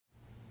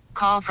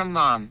Call from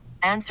mom.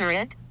 Answer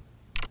it.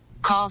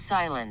 Call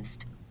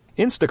silenced.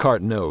 Instacart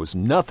knows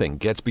nothing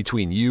gets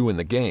between you and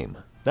the game.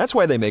 That's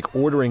why they make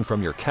ordering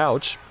from your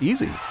couch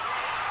easy.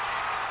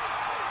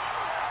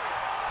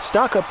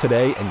 Stock up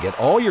today and get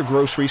all your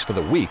groceries for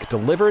the week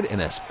delivered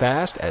in as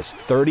fast as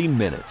 30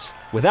 minutes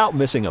without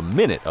missing a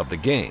minute of the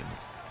game.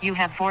 You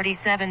have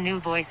 47 new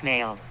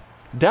voicemails.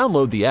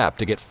 Download the app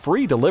to get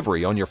free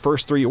delivery on your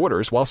first 3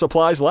 orders while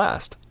supplies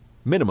last.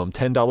 Minimum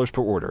 $10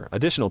 per order.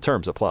 Additional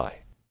terms apply.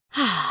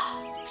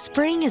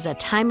 Spring is a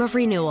time of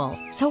renewal,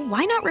 so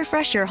why not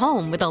refresh your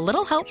home with a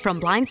little help from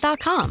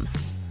Blinds.com?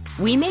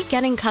 We make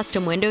getting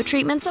custom window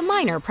treatments a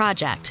minor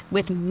project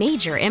with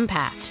major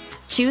impact.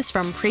 Choose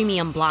from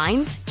premium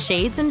blinds,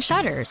 shades, and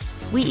shutters.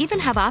 We even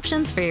have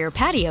options for your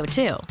patio,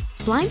 too.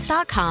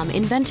 Blinds.com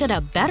invented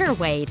a better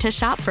way to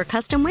shop for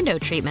custom window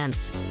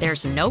treatments.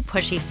 There's no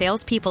pushy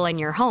salespeople in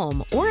your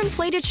home or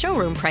inflated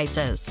showroom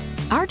prices.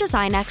 Our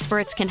design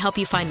experts can help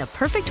you find the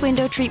perfect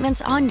window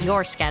treatments on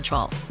your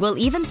schedule. We'll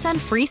even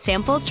send free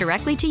samples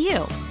directly to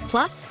you.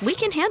 Plus, we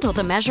can handle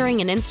the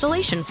measuring and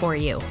installation for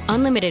you.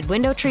 Unlimited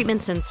window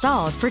treatments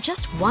installed for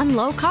just one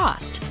low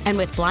cost. And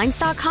with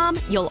Blinds.com,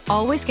 you'll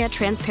always get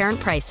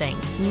transparent pricing.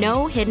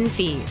 No hidden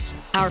fees.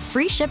 Our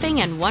free shipping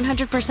and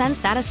 100%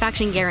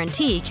 satisfaction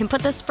guarantee can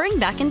put the spring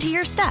back into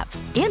your step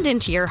and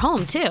into your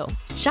home, too.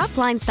 Shop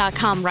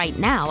Blinds.com right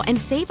now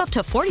and save up to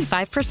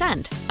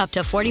 45%. Up to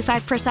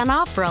 45%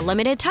 off for a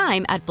limited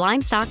time at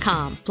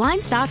Blinds.com.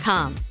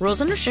 Blinds.com. Rules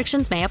and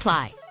restrictions may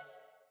apply.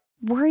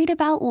 Worried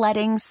about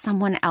letting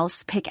someone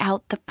else pick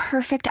out the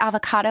perfect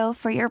avocado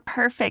for your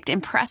perfect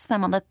impress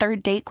them on the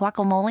third date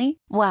guacamole?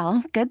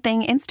 Well, good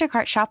thing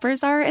Instacart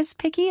shoppers are as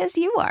picky as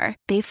you are.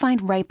 They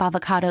find ripe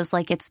avocados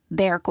like it's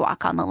their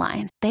guac on the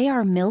line. They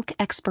are milk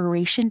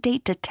expiration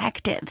date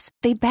detectives.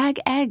 They bag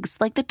eggs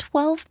like the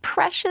 12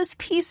 precious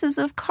pieces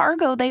of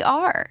cargo they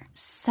are.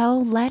 So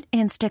let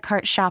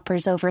Instacart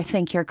shoppers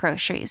overthink your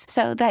groceries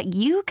so that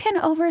you can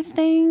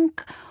overthink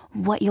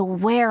what you'll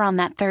wear on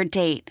that third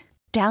date.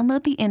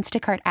 Download the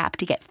Instacart app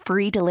to get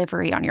free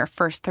delivery on your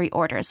first 3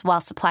 orders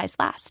while supplies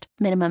last.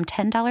 Minimum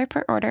 $10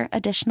 per order.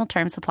 Additional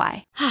terms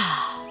apply.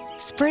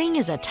 Spring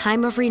is a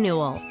time of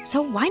renewal,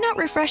 so why not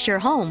refresh your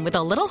home with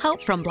a little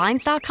help from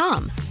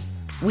Blinds.com?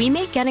 We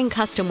make getting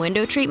custom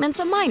window treatments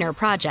a minor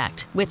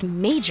project with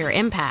major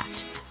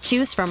impact.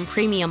 Choose from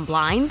premium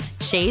blinds,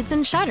 shades,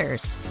 and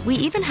shutters. We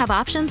even have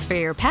options for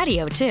your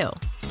patio, too.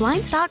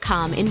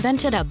 Blinds.com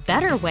invented a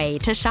better way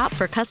to shop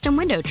for custom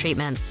window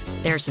treatments.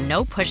 There's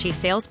no pushy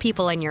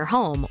salespeople in your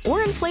home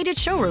or inflated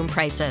showroom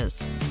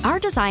prices. Our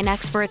design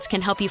experts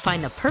can help you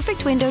find the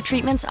perfect window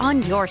treatments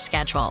on your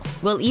schedule.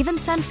 We'll even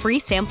send free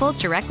samples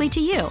directly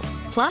to you.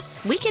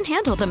 Plus, we can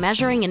handle the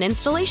measuring and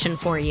installation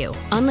for you.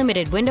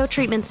 Unlimited window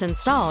treatments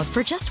installed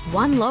for just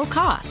one low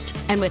cost.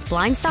 And with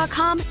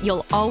Blinds.com,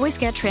 you'll always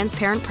get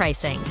transparent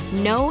pricing.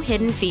 No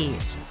hidden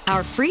fees.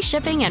 Our free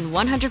shipping and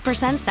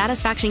 100%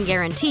 satisfaction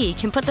guarantee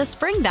can put the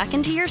spring back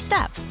into your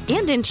step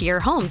and into your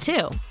home,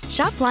 too.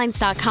 Shop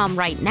Blinds.com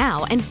right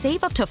now and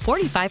save up to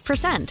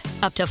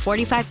 45%. Up to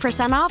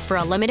 45% off for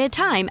a limited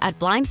time at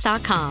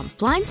Blinds.com.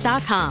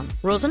 Blinds.com.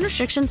 Rules and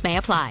restrictions may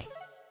apply.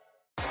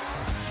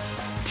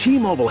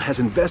 T-Mobile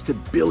has invested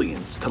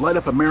billions to light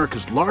up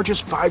America's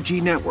largest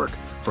 5G network,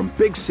 from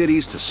big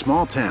cities to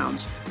small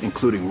towns,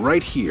 including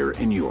right here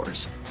in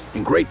yours.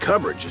 And great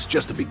coverage is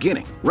just the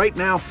beginning. Right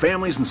now,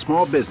 families and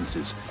small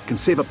businesses can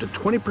save up to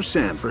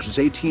 20% versus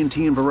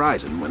AT&T and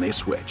Verizon when they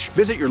switch.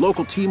 Visit your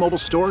local T-Mobile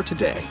store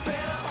today.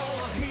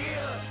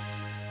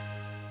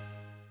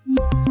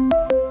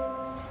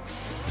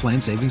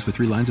 Plan savings with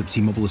 3 lines of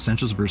T-Mobile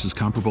Essentials versus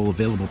comparable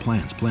available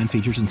plans. Plan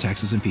features and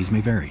taxes and fees may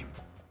vary.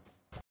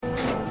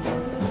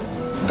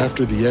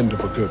 After the end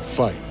of a good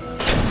fight,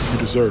 you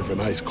deserve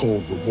an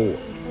ice-cold reward.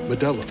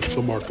 Modelo is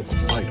the mark of a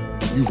fighter.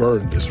 You've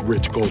earned this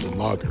rich golden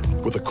lager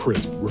with a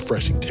crisp,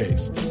 refreshing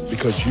taste.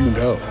 Because you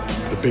know,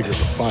 the bigger the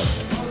fight,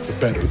 the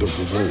better the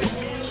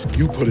reward.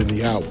 You put in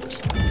the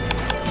hours,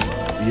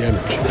 the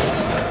energy,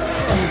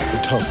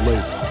 the tough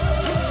labor.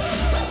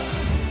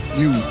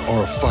 You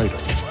are a fighter,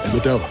 and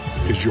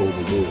Modelo is your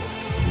reward.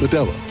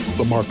 Modelo,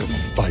 the mark of a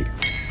fighter.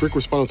 Drink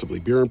responsibly.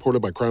 Beer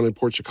imported by Crown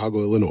Imports, Chicago,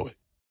 Illinois.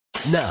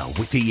 Now,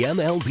 with the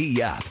MLB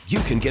app, you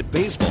can get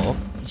baseball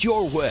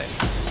your way.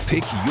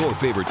 Pick your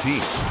favorite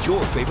team,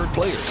 your favorite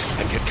players,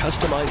 and get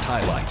customized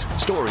highlights,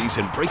 stories,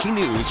 and breaking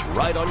news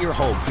right on your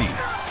home feed.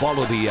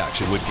 Follow the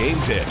action with Game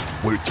 10,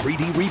 where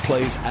 3D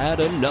replays add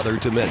another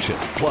dimension.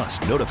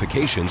 Plus,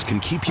 notifications can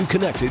keep you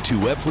connected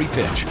to every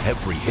pitch,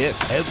 every hit,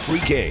 every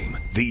game.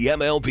 The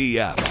MLB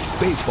app.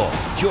 Baseball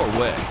your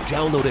way.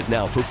 Download it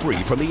now for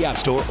free from the App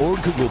Store or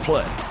Google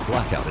Play.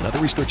 Blackout and other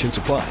restrictions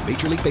apply.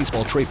 Major League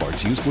Baseball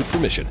trademarks used with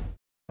permission.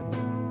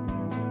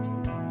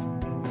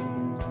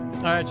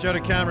 All right, Joe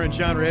DeCamera and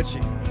John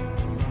Ritchie.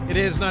 It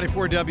is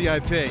 94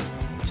 WIP.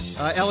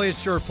 Elliott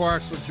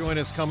Shore-Parks will join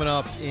us coming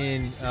up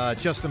in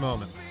just a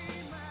moment.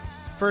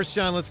 First,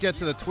 John, let's get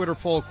to the Twitter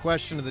poll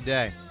question of the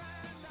day.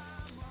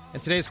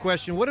 And today's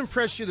question, what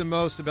impressed you the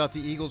most about the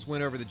Eagles'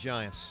 win over the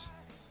Giants?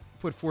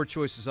 Put 4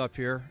 choices up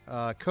here.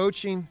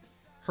 Coaching,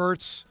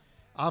 Hurts,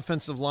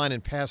 offensive line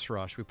and pass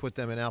rush. We put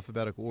them in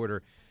alphabetical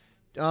order.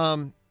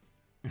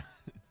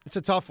 It's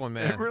a tough one,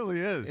 man. It really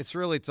is. It's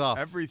really tough.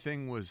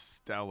 Everything was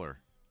stellar.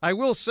 I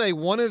will say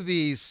one of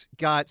these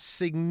got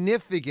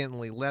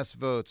significantly less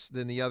votes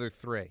than the other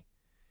three.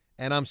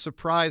 And I'm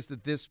surprised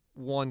that this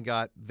one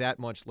got that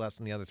much less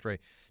than the other three.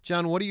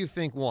 John, what do you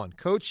think won?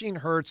 Coaching,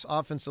 Hurts,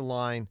 offensive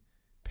line,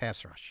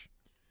 pass rush.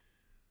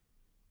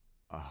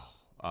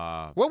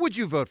 What would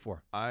you vote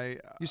for?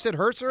 You said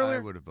Hurts earlier? I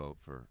would have voted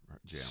for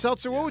Jalen.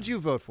 Seltzer, what would you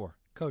vote for?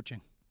 Coaching.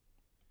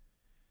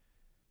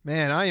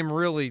 Man, I am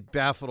really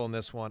baffled on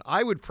this one.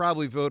 I would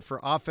probably vote for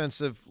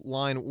offensive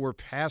line or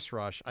pass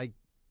rush. I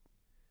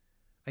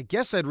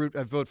guess I'd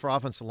vote for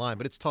offensive line,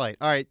 but it's tight.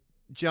 All right,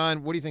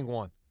 John, what do you think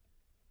won?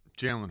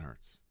 Jalen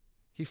Hurts.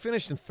 He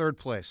finished in third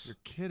place. You're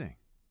kidding.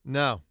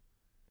 No.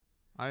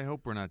 I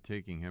hope we're not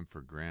taking him for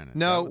granted.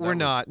 No, we're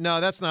not.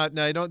 No, that's not.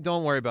 No,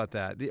 don't worry about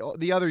that.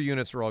 The other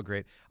units are all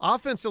great.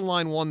 Offensive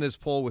line won this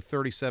poll with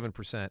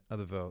 37% of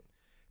the vote.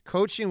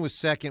 Coaching was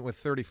second with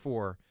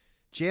 34.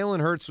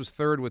 Jalen Hurts was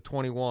third with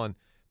 21.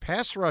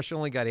 Pass rush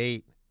only got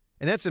 8.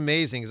 And that's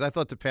amazing because I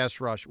thought the pass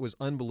rush was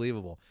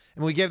unbelievable.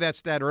 And we gave that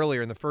stat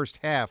earlier in the first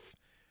half.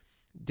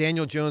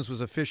 Daniel Jones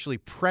was officially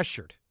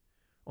pressured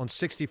on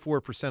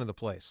 64% of the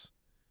plays.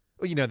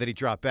 Well, that he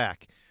dropped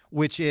back,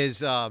 which is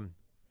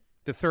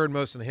the third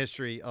most in the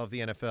history of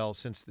the NFL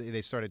since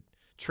they started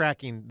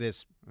tracking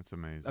this. That's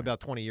amazing. About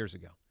 20 years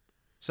ago.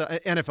 So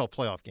NFL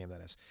playoff game,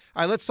 that is.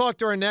 All right, let's talk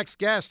to our next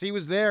guest. He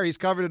was there. He's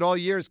covered it all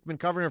year. He's been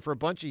covering it for a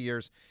bunch of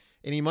years.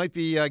 And he might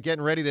be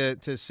getting ready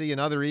to see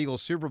another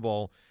Eagles Super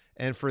Bowl.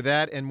 And for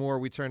that and more,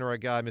 we turn to our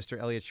guy, Mr.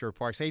 Elliot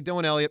Shorr-Parks. How you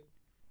doing, Elliot?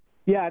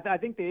 Yeah, I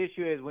think the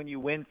issue is when you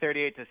win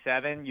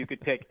 38-7, you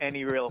could pick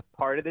any real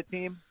part of the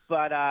team.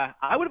 But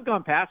I would have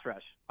gone pass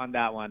rush on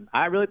that one.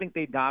 I really think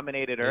they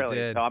dominated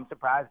early, so I'm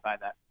surprised by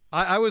that.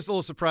 I was a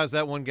little surprised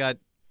that one got,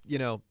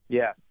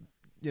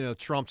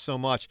 trumped so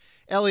much.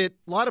 Elliot,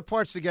 a lot of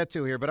parts to get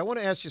to here, but I want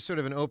to ask you sort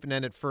of an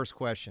open-ended first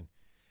question.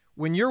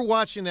 When you're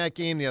watching that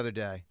game the other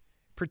day,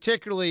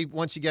 particularly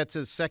once you get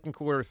to the second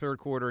quarter, third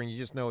quarter, and you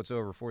just know it's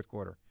over, fourth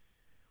quarter,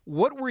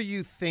 what were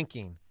you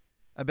thinking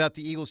about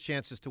the Eagles'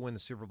 chances to win the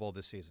Super Bowl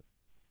this season?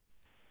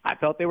 I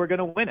felt they were going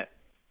to win it.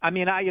 I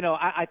mean,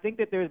 I think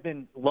that there's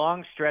been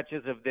long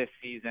stretches of this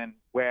season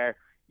where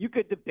you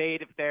could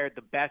debate if they're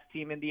the best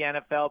team in the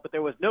NFL, but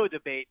there was no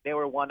debate. They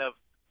were one of,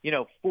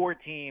 5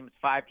 teams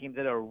that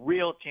had a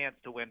real chance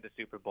to win the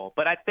Super Bowl.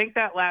 But I think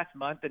that last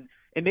month, and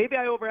maybe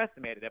I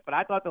overestimated it, but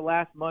I thought the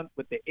last month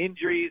with the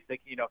injuries, the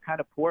kind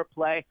of poor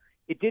play,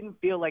 it didn't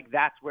feel like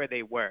that's where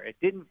they were. It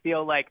didn't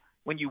feel like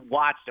when you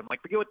watched them,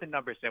 forget what the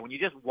numbers said, when you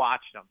just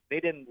watched them, they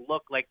didn't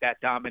look like that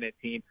dominant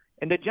team.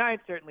 And the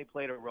Giants certainly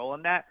played a role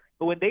in that.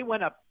 But when they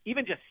went up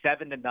even just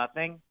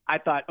 7-0, I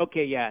thought,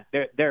 okay, yeah,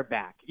 they're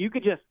back. You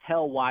could just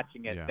tell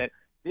watching it that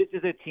this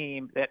is a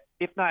team that,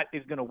 if not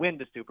is going to win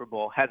the Super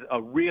Bowl, has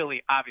a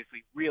really,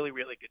 obviously, really,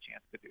 really good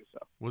chance to do so.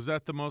 Was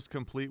that the most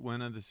complete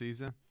win of the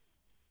season?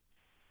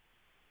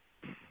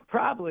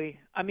 Probably.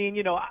 I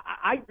mean,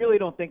 I really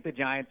don't think the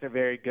Giants are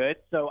very good,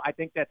 so I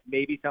think that's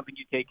maybe something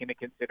you take into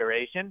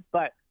consideration.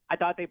 But I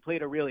thought they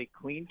played a really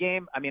clean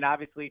game. I mean,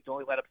 obviously, to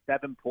only let up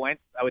 7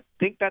 points, I would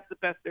think that's the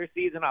best of their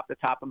season off the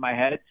top of my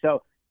head.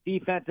 So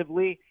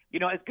defensively,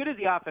 as good as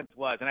the offense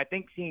was, and I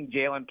think seeing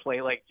Jalen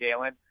play like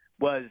Jalen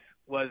was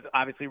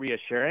obviously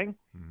reassuring.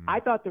 Mm-hmm.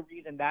 I thought the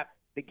reason that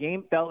the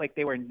game felt like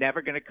they were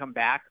never going to come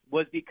back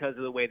was because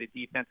of the way the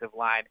defensive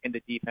line and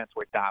the defense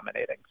were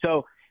dominating.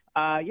 So,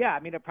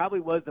 it probably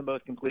was the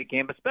most complete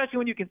game, especially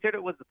when you consider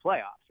it was the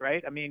playoffs,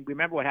 right? I mean,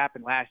 remember what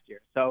happened last year.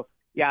 So,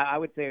 yeah, I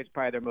would say it's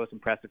probably their most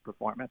impressive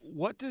performance.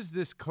 What does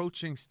this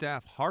coaching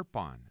staff harp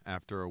on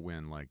after a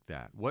win like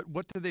that?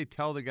 What do they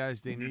tell the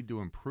guys they need to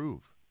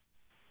improve?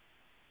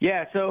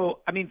 Yeah,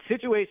 so,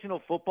 situational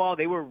football,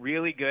 they were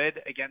really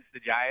good against the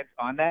Giants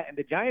on that, and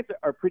the Giants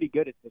are pretty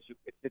good at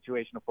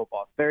situational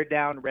football. Third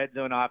down, red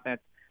zone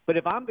offense. But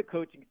if I'm the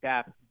coaching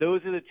staff,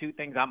 those are the two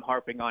things I'm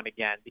harping on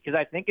again, because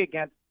I think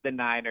against the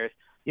Niners,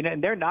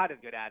 and they're not as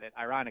good at it,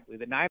 ironically.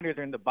 The Niners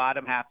are in the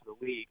bottom half of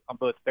the league on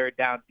both third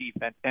down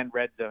defense and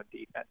red zone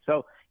defense.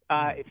 So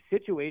if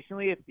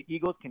situationally, if the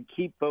Eagles can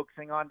keep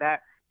focusing on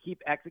that,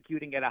 keep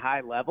executing at a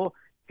high level,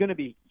 it's going to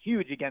be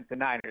huge against the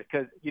Niners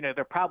because,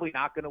 they're probably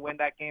not going to win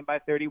that game by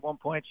 31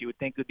 points. You would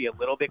think it would be a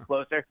little bit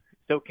closer.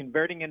 So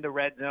converting into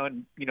red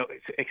zone,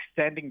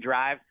 extending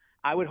drives,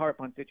 I would harp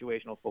on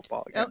situational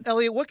football again.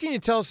 Elliot, what can you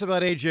tell us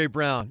about A.J.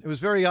 Brown? It was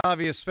very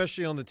obvious,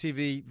 especially on the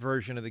TV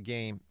version of the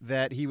game,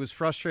 that he was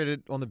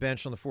frustrated on the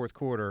bench on the fourth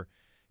quarter.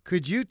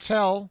 Could you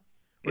tell,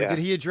 or did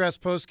he address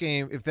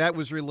postgame, if that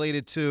was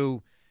related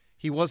to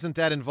he wasn't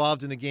that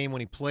involved in the game when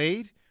he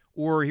played,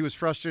 or he was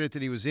frustrated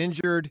that he was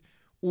injured,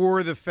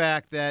 or the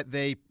fact that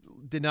they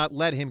did not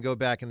let him go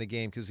back in the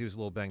game because he was a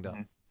little banged up?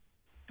 Mm-hmm.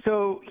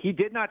 So he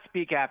did not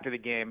speak after the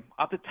game.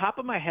 Off the top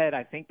of my head,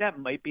 I think that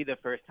might be the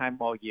first time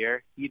all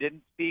year he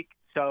didn't speak.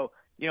 So,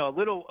 a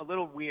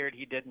little weird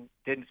he didn't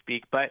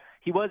speak, but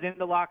he was in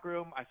the locker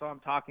room. I saw him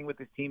talking with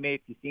his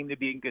teammates. He seemed to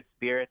be in good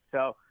spirits.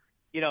 So,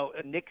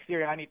 Nick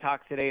Sirianni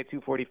talks today at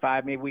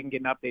 2:45. Maybe we can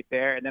get an update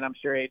there, and then I'm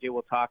sure AJ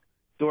will talk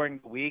during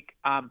the week.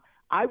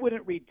 I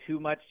wouldn't read too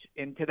much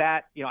into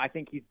that. I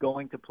think he's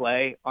going to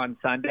play on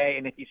Sunday,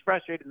 and if he's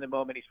frustrated in the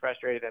moment, he's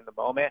frustrated in the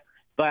moment.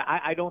 But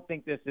I don't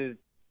think this is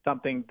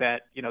something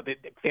that the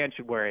fans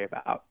should worry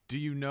about. Do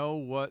you know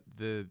what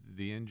the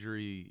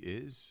injury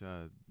is?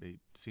 They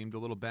seemed a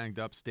little banged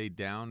up, stayed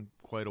down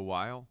quite a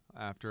while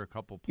after a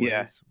couple plays.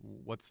 Yeah.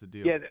 What's the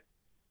deal?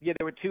 Yeah,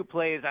 there were 2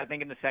 plays, I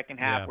think, in the second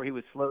half where he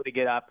was slow to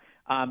get up.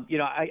 I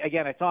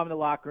saw him in the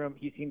locker room.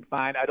 He seemed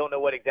fine. I don't know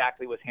what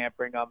exactly was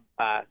hampering him.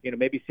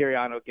 Maybe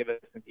Sirianni will give us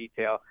some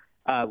detail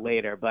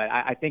later, but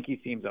I think he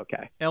seems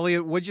okay.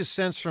 Elliot, what'd you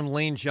sense from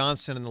Lane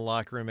Johnson in the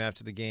locker room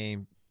after the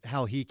game,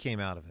 how he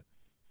came out of it?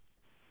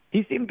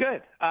 He seemed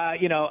good.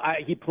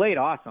 He played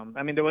awesome.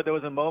 I mean, there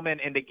was a moment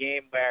in the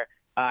game where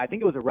I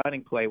think it was a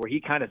running play where he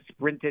kind of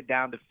sprinted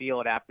down the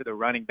field after the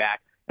running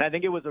back. And I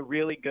think it was a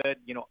really good,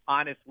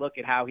 honest look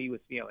at how he was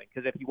feeling.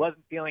 Because if he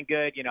wasn't feeling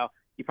good,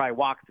 he probably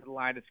walks to the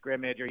line of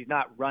scrimmage or he's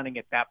not running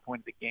at that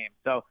point of the game.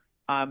 So,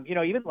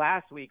 even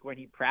last week when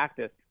he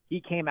practiced, he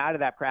came out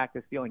of that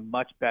practice feeling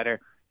much better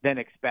than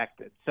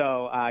expected.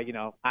 So,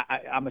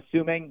 I'm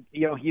assuming,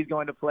 he's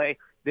going to play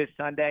this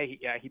Sunday.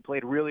 He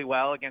played really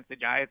well against the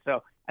Giants.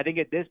 So I think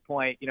at this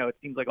point, it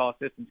seems like all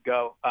systems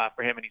go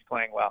for him and he's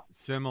playing well.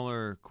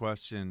 Similar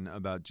question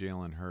about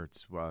Jalen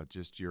Hurts.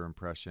 Just your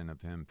impression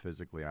of him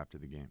physically after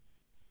the game.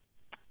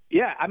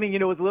 Yeah, I mean,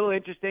 it was a little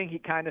interesting. He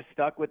kind of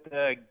stuck with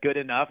the good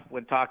enough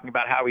when talking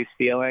about how he's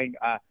feeling.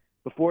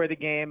 Before the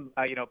game,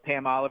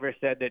 Pam Oliver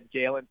said that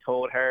Jalen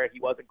told her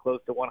he wasn't close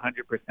to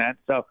 100%.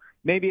 So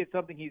maybe it's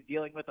something he's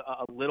dealing with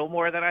a little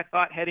more than I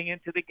thought heading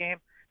into the game.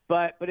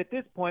 But at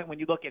this point, when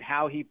you look at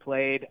how he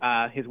played,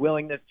 his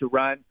willingness to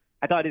run,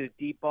 I thought his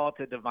deep ball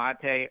to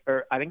Devontae,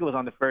 or I think it was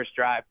on the first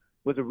drive,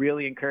 was a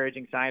really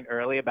encouraging sign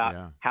early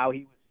about how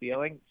he was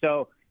feeling.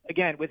 So,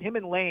 again, with him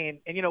and Lane,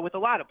 and, with a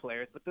lot of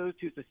players, but those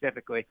 2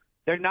 specifically,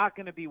 they're not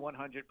going to be 100%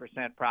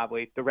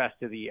 probably the rest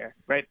of the year,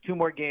 right? 2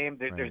 more games.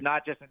 There's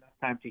not just enough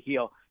time to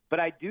heal. But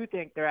I do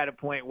think they're at a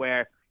point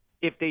where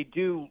if they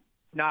do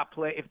not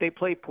play, if they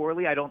play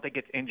poorly, I don't think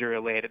it's injury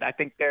related. I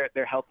think they're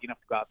healthy enough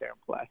to go out there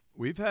and play.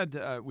 We've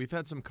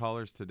had some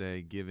callers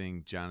today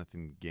giving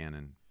Jonathan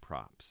Gannon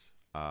props.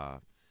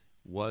 Rare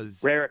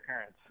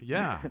occurrence.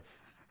 Yeah.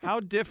 How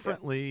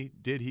differently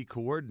did he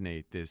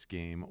coordinate this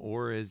game,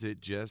 or is it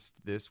just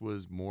this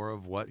was more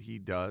of what he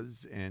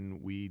does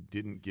and we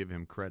didn't give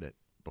him credit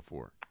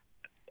before?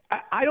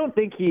 I don't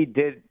think he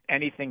did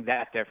anything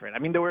that different. I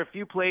mean, there were a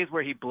few plays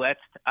where he blitzed.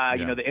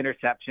 The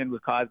interception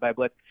was caused by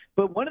blitz.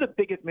 But one of the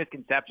biggest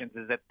misconceptions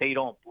is that they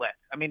don't blitz.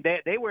 I mean,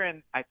 they were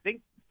in – I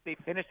think they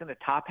finished in the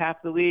top half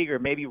of the league or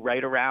maybe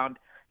right around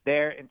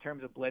there in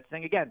terms of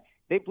blitzing. Again,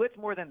 they blitz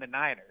more than the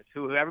Niners,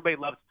 who everybody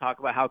loves to talk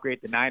about how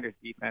great the Niners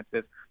defense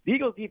is. The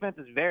Eagles defense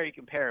is very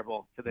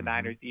comparable to the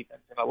Niners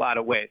defense in a lot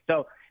of ways.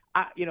 So,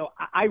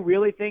 I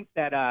really think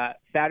that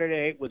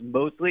Saturday was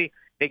mostly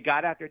 – they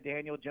got after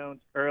Daniel Jones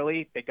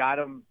early. They got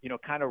him,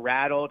 kind of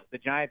rattled. The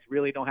Giants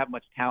really don't have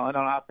much talent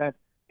on offense,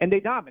 and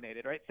they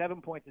dominated, right?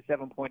 7 points is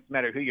 7 points, no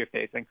matter who you're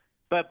facing.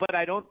 But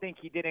I don't think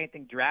he did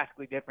anything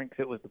drastically different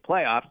because it was the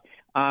playoffs.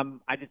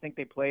 I just think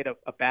they played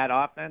a bad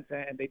offense,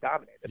 and they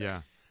dominated.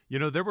 Yeah.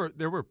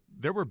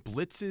 There were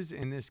blitzes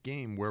in this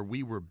game where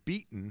we were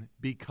beaten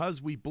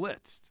because we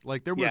blitzed.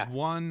 Like there was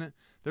one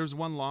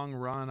long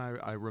run.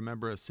 I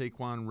remember a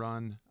Saquon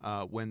run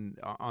when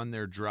on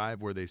their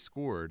drive where they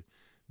scored.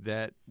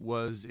 That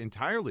was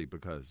entirely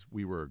because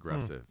we were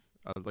aggressive,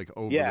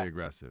 overly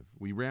aggressive.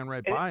 We ran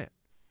right by it.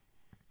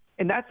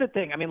 And that's the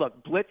thing. I mean,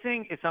 look,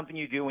 blitzing is something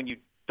you do when you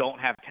don't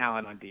have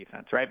talent on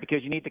defense, right?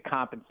 Because you need to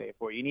compensate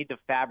for it. You need to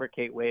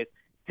fabricate ways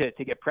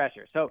to get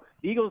pressure. So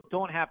the Eagles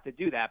don't have to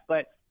do that.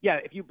 But, yeah,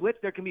 if you blitz,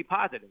 there can be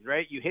positives,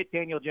 right? You hit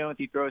Daniel Jones,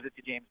 he throws it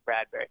to James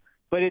Bradbury.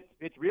 But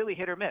it's really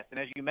hit or miss. And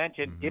as you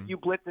mentioned, if you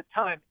blitz a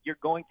ton, you're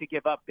going to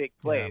give up big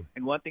plays. Yeah.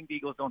 And one thing the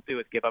Eagles don't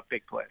do is give up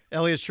big plays.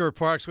 Elliot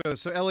Short-Parks with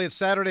us. So, Elliot,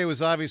 Saturday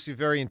was obviously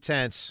very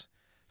intense.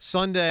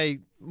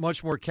 Sunday,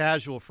 much more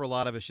casual for a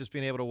lot of us, just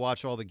being able to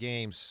watch all the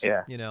games,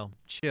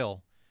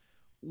 chill.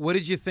 What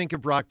did you think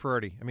of Brock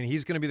Purdy? I mean,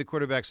 he's going to be the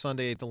quarterback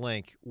Sunday at the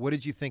Link. What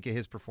did you think of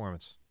his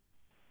performance?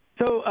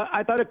 So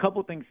I thought a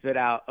couple things stood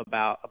out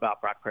about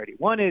Brock Purdy.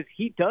 One is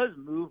he does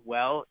move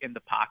well in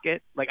the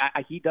pocket.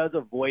 He does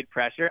avoid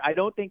pressure. I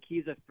don't think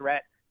he's a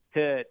threat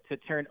to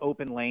turn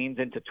open lanes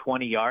into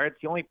 20 yards.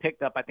 He only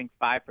picked up, I think,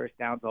 5 first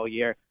downs all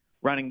year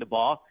running the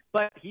ball.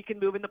 But he can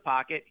move in the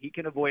pocket. He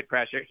can avoid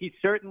pressure. He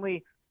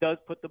certainly does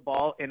put the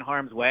ball in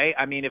harm's way.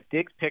 I mean, if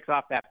Diggs picks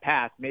off that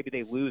pass, maybe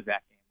they lose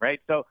that game, right?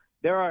 So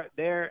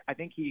I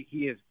think he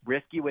is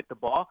risky with the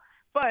ball.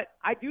 But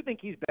I do think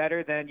he's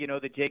better than,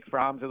 the Jake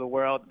Fromms of the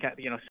world,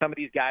 some of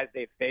these guys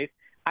they've faced.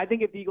 I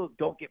think if the Eagles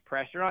don't get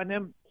pressure on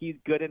him, he's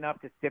good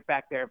enough to sit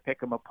back there and pick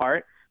them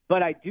apart.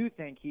 But I do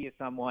think he is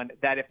someone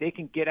that if they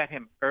can get at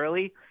him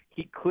early,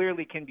 he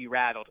clearly can be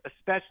rattled,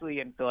 especially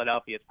in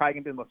Philadelphia. It's probably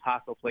going to be the most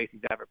hostile place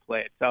he's ever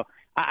played. So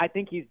I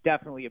think he's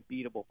definitely a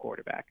beatable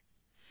quarterback.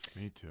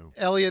 Me too.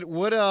 Elliot,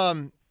 what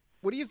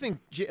What do you think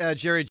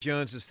Jerry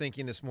Jones is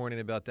thinking this morning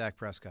about Dak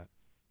Prescott?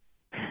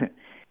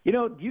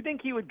 Do you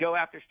think he would go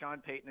after Sean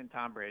Payton and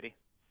Tom Brady?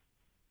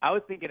 I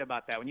was thinking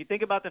about that. When you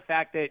think about the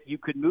fact that you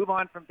could move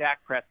on from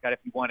Dak Prescott if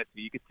you wanted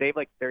to, you could save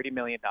like $30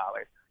 million.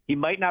 He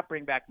might not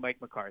bring back Mike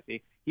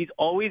McCarthy. He's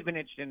always been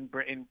interested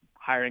in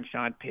hiring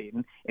Sean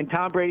Payton, and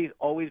Tom Brady's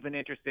always been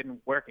interested in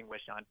working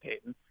with Sean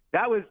Payton.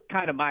 That was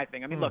kind of my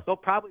thing. I mean, look, they'll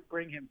probably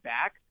bring him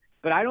back,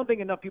 but I don't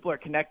think enough people are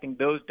connecting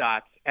those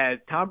dots as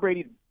Tom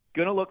Brady's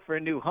going to look for a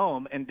new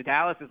home, and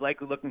Dallas is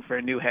likely looking for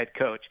a new head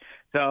coach.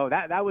 So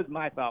that was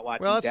my thought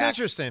watching. Well, that's Dak.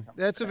 interesting.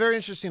 That's a very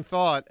interesting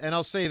thought. And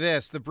I'll say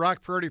this, the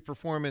Brock Purdy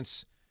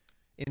performance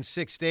in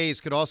 6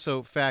 days could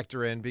also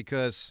factor in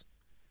because,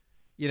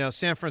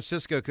 San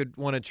Francisco could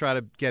want to try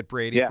to get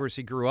Brady. Yeah. Of course,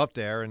 he grew up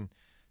there, and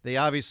they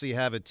obviously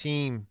have a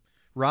team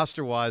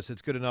roster-wise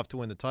that's good enough to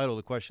win the title.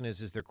 The question is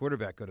their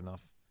quarterback good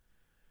enough?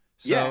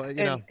 So,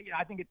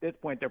 I think at this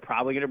point they're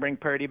probably going to bring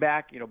Purdy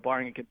back,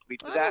 barring a complete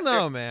disaster. I don't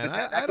know, man.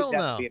 I don't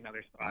know. Be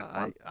another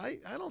spot. I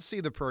don't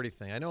see the Purdy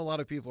thing. I know a lot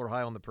of people are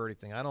high on the Purdy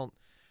thing. I don't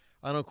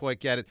quite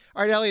get it.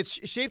 All right, Elliot,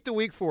 shape the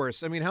week for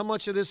us. I mean, how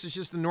much of this is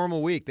just a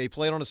normal week? They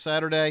played on a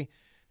Saturday.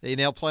 They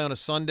now play on a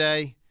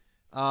Sunday.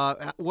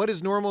 What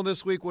is normal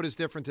this week? What is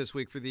different this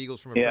week for the Eagles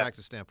from a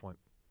practice standpoint?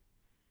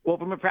 Well,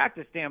 from a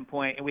practice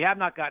standpoint, and we have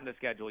not gotten the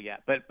schedule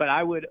yet, but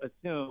I would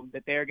assume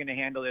that they're going to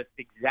handle this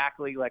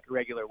exactly like a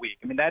regular week.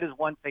 I mean, that is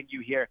one thing you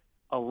hear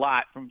a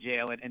lot from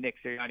Jalen and Nick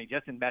Sirianni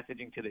just in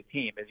messaging to the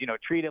team is,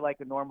 treat it like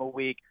a normal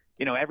week.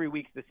 Every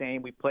week's the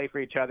same. We play for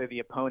each other. The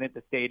opponent,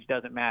 the stage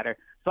doesn't matter.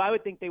 So I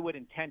would think they would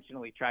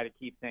intentionally try to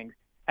keep things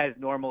as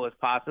normal as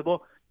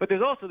possible. But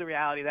there's also the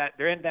reality that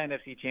they're in the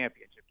NFC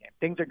Championship game.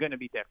 Things are going to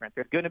be different.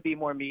 There's going to be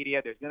more media.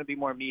 There's going to be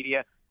more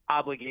media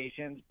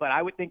obligations. But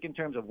I would think in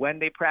terms of when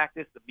they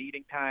practice, the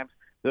meeting times,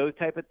 those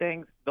type of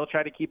things, they'll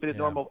try to keep it as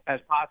normal as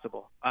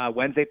possible.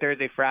 Wednesday,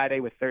 Thursday, Friday,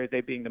 with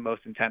Thursday being the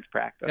most intense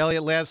practice.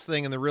 Elliot, last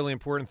thing and the really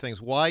important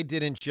things. Why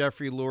didn't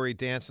Jeffrey Lurie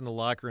dance in the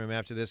locker room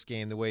after this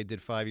game the way he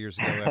did 5 years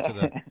ago after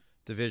the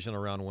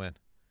divisional round win?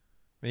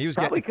 I mean, he was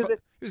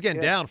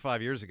getting down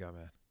 5 years ago,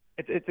 man.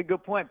 It's a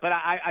good point, but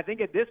I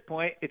think at this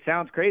point it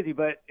sounds crazy,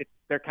 but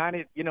they're kind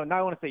of not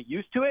I want to say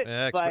used to it,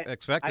 but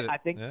expected I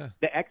think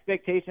the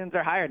expectations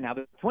are higher now.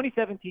 The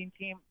 2017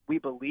 team, we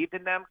believed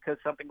in them because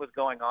something was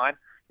going on.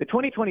 The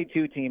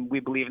 2022 team,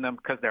 we believe in them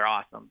because they're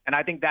awesome, and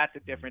I think that's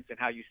a difference in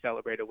how you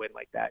celebrate a win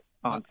like that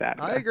on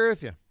Saturday. I agree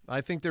with you.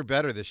 I think they're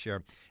better this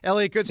year.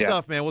 Elliot, good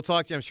stuff, man. We'll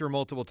talk to you, I'm sure,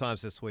 multiple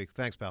times this week.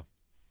 Thanks, pal.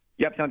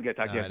 Yep, sounds good.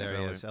 Talk to you. There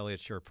he is,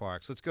 Elliot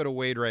Shore-Parks. Let's go to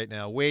Wade right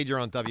now. Wade, you're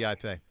on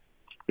WIP.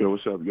 Yo,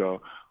 what's up,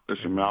 y'all?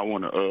 Listen, man, I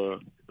want to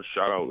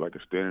shout out like a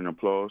standing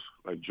applause,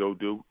 like Joe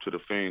do, to the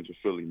fans of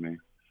Philly, man.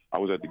 I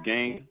was at the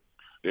game.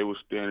 They were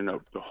standing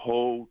up the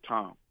whole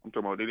time. I'm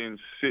talking about they didn't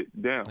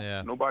sit down.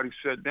 Yeah. Nobody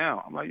sat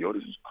down. I'm like, yo,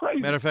 this is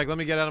crazy. Matter of fact, let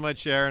me get out of my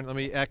chair and let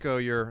me echo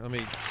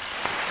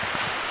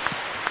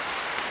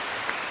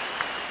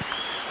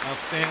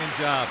outstanding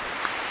job.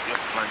 Yep,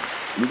 like,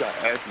 we got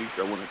athletes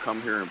that want to come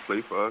here and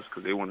play for us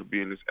because they want to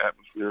be in this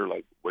atmosphere,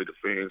 like the way the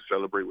fans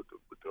celebrate with the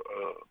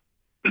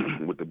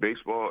with the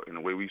baseball and the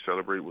way we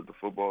celebrate with the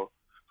football.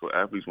 So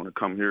athletes want to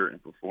come here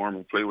and perform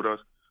and play with us.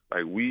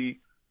 We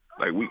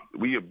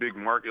a big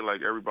market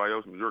like everybody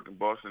else, New York and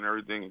Boston and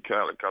everything, and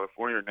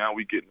California. Now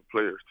we getting the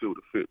players too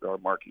to fit our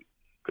market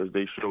because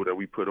they show that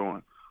we put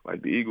on.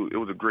 Like the Eagles, it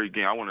was a great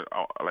game.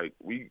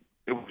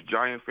 It was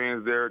Giant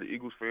fans there. The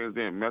Eagles fans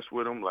didn't mess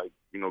with them,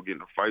 getting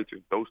the fights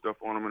and throw stuff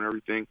on them and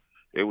everything.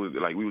 It was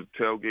like we was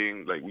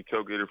tailgating, we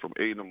tailgated from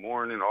 8 in the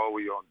morning all the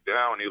way on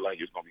down. They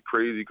it's going to be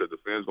crazy because the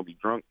fans going to be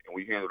drunk, and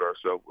we handled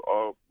ourselves with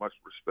all much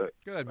respect.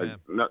 Good,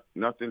 man.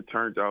 Nothing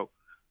turns out.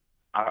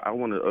 I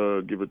want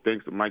to give a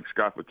thanks to Mike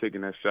Scott for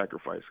taking that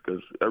sacrifice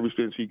because ever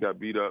since he got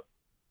beat up,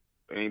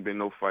 there ain't been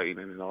no fighting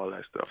and all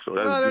that stuff. So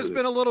there's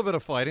been a little bit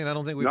of fighting. I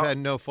don't think we've had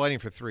no fighting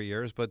for 3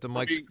 years, but the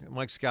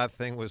Mike Scott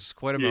thing was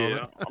quite a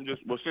moment.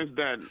 Since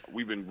then,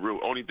 we've been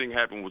real. Only thing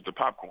happened was the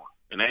popcorn.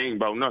 And that ain't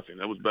about nothing.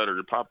 That was better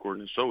than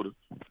popcorn and soda.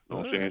 You know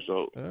what I'm saying?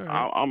 So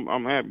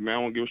I'm happy, man. I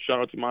want to give a shout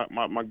out to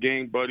my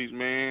gang buddies,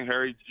 man,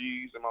 Harry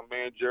G's and my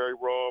man Jerry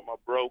Raw, my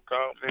bro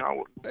Kyle.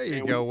 Man, there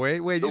you go,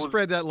 Wade. You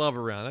spread that love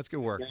around. That's good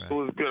work, man. It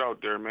was good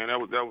out there, man. It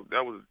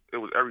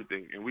was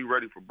everything. And we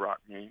ready for Brock,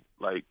 man.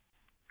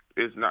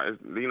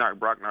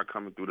 Brock not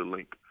coming through the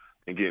link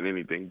and getting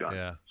anything done.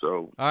 Yeah.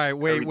 So all right,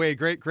 Wade,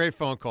 great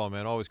phone call,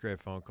 man. Always great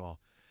phone call.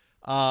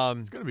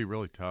 It's going to be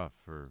really tough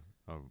for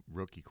a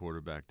rookie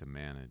quarterback to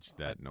manage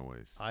that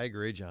noise. I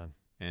agree, John.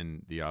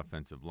 And the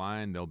offensive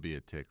line, they'll be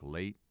a tick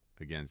late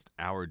against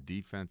our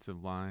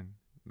defensive line.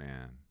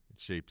 Man, it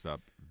shapes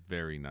up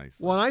very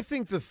nicely. Well, I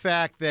think the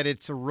fact that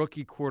it's a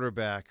rookie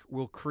quarterback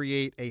will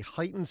create a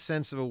heightened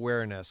sense of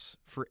awareness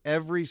for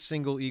every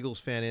single Eagles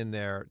fan in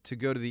there to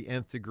go to the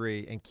nth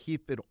degree and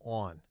keep it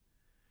on.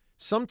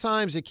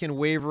 Sometimes it can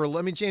waver.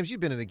 I mean, James,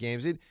 you've been in the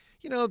games.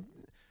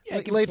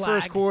 Late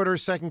first quarter,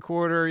 second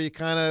quarter, you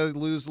kind of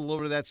lose a little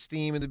bit of that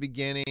steam in the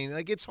beginning.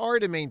 It's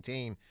hard to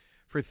maintain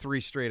for 3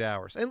 straight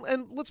hours.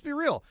 And let's be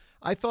real.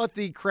 I thought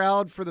the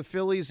crowd for the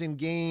Phillies in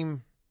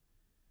game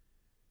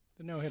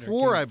The no-hitter.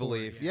 4, I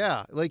believe.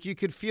 Yeah. Like you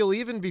could feel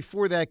even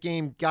before that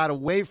game got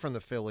away from the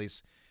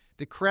Phillies,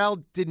 the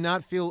crowd did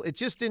not feel – it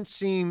just didn't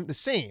seem the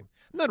same.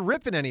 I'm not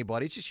ripping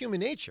anybody. It's just human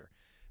nature.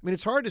 I mean,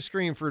 it's hard to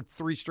scream for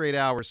 3 straight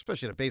hours,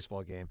 especially at a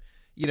baseball game,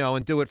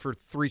 and do it for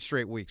 3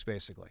 straight weeks,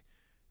 basically.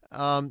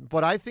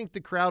 But I think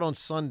the crowd on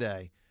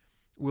Sunday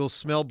will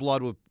smell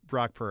blood with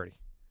Brock Purdy.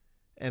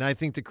 And I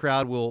think the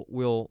crowd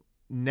will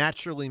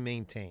naturally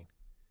maintain.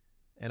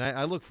 And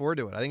I look forward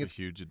to it. I think it's a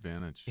huge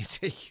advantage. It's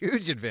a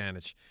huge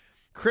advantage.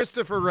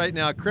 Christopher right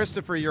now.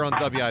 Christopher, you're on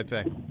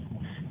WIP.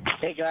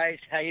 Hey, guys.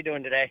 How you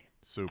doing today?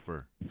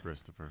 Super,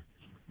 Christopher.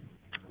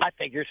 I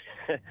figured.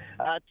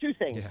 2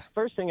 things. Yeah.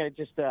 First thing, I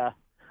just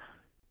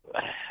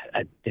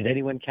did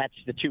anyone catch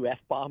the 2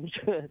 F-bombs?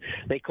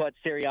 They caught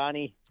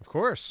Sirianni. Of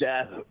course.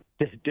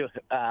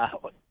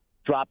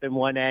 Dropping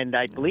one end.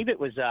 I believe it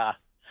was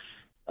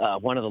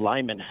one of the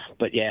linemen.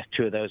 But, yeah,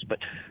 2 of those. But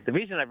the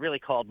reason I really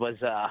called was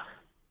am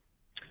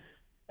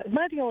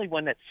I the only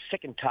one that's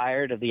sick and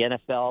tired of the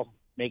NFL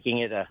making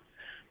it a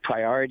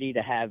priority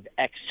to have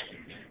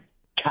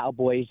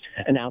ex-Cowboys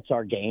announce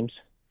our games?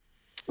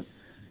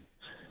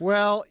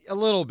 Well, a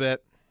little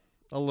bit.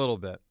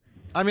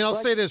 I mean, I'll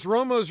say this.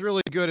 Romo's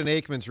really good and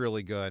Aikman's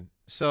really good.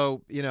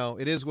 So,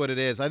 it is what it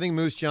is. I think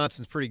Moose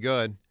Johnson's pretty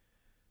good.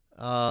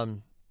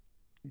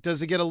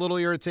 Does it get a little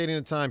irritating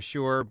at times?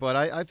 Sure. But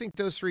I think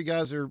those 3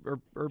 guys are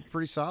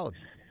pretty solid.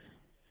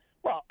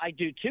 Well, I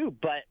do too.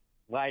 But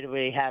why do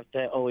we have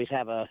to always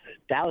have a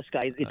Dallas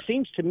guy? It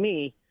seems to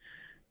me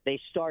they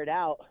start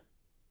out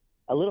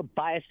a little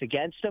biased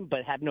against him,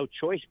 but have no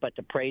choice but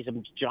to praise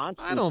him.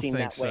 Johnson I don't seemed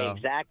think that so. way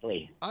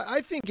exactly.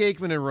 I think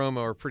Aikman and Romo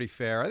are pretty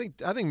fair. I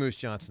think Moose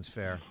Johnson's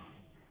fair.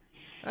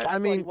 I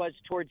mean, he was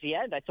towards the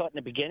end. I thought in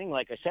the beginning,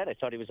 like I said, I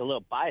thought he was a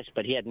little biased,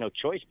 but he had no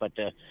choice. But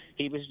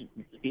he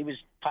was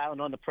piling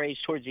on the praise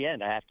towards the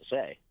end, I have to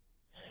say.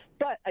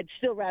 But I'd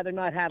still rather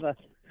not have a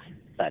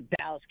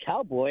Dallas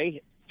Cowboy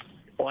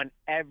on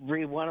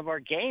every one of our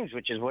games,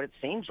 which is what it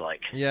seems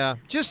like. Yeah.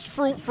 Just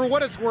for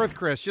what it's worth,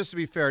 Chris, just to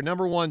be fair,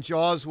 number one,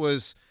 Jaws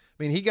was –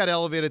 I mean, he got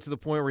elevated to the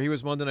point where he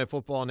was Monday Night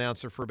Football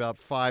announcer for about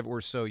 5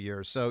 or so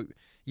years. So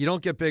you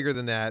don't get bigger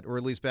than that, or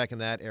at least back in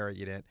that era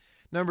you didn't.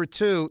 Number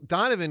 2,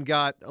 Donovan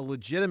got a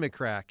legitimate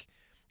crack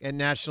at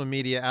national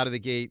media out of the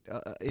gate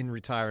in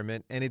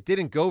retirement, and it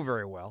didn't go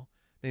very well.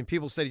 I mean,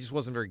 people said he just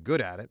wasn't very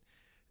good at it.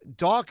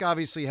 Doc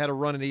obviously had a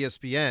run at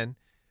ESPN.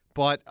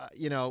 But,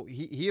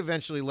 he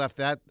eventually left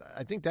that.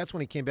 I think that's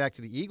when he came back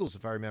to the Eagles,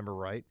 if I remember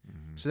right.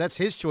 Mm-hmm. So that's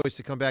his choice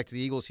to come back to the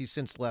Eagles. He's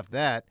since left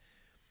that.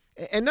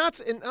 And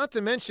not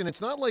to mention, it's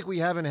not like we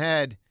haven't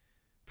had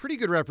pretty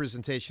good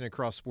representation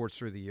across sports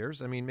through the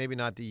years. I mean, maybe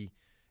not the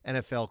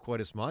NFL quite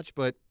as much.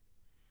 But,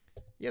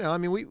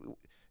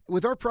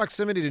 with our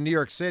proximity to New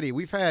York City,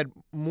 we've had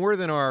more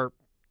than our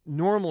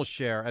normal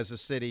share as a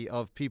city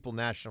of people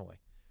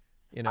nationally.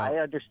 I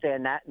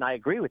understand that, and I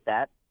agree with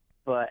that.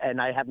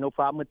 And I have no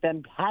problem with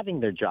them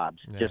having their jobs.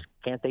 Yeah. Just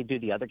can't they do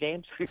the other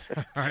games?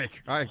 All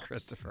right,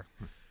 Christopher.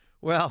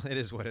 Well, it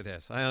is what it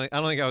is. I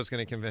don't think I was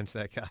going to convince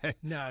that guy.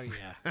 No,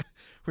 yeah.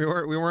 we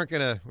weren't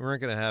gonna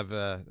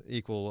have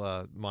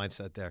equal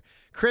mindset there.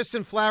 Chris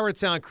in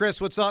Flowertown.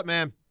 Chris, what's up,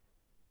 man?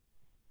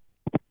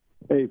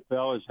 Hey,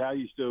 fellas, how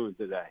you doing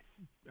today?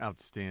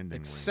 Outstanding.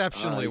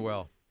 Exceptionally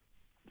well.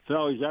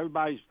 Fellas,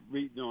 everybody's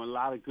reading on a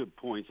lot of good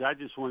points. I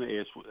just want to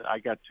ask. I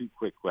got 2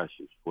 quick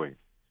questions for you.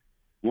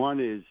 One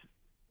is,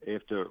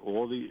 after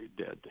all the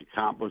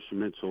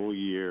accomplishments all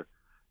year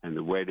and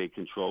the way they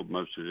controlled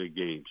most of the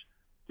games,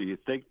 do you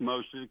think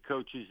most of the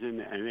coaches in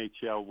the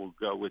NHL will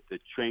go with the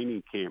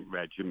training camp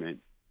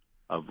regimen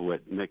of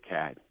what Nick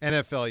had?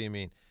 NFL, you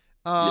mean?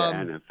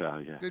 Yeah,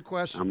 NFL, yeah. Good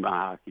question. I'm a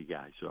hockey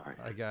guy, sorry.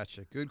 I got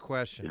you. Good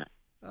question.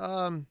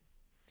 Yeah.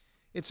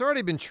 It's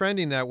already been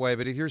trending that way,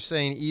 but if you're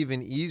saying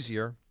even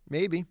easier,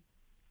 maybe.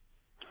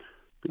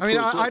 I mean,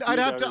 I'd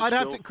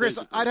have to, Chris,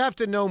 I'd have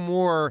to know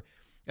more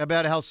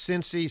about how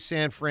Cincy,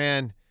 San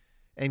Fran,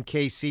 and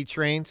KC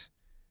trained,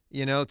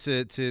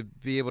 to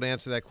be able to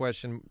answer that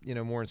question,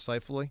 more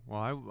insightfully.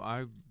 Well,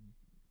 I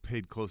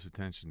paid close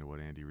attention to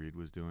what Andy Reid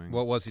was doing.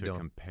 What was he doing? To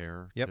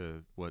compare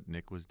to what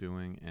Nick was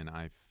doing, and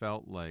I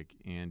felt like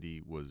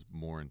Andy was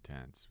more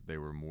intense. They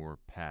were more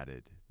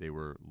padded. They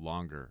were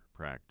longer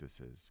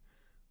practices.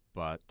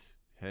 But,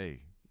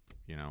 hey,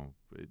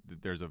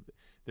 there's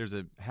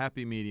a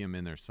happy medium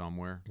in there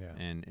somewhere,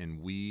 and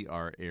we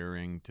are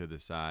erring to the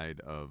side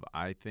of,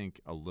 I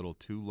think, a little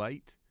too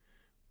light,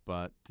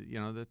 but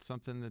that's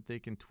something that they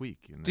can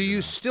tweak. And do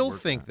you still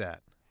think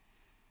that?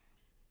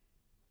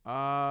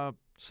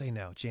 Say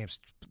no, James.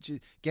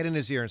 Get in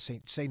his ear and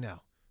say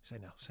no. Say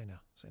no. Say no.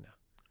 Say no.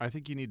 I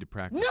think you need to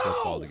practice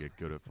football to get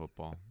good at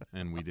football,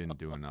 and we didn't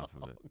do enough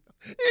of it.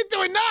 You didn't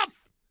do enough.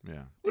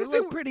 Yeah, they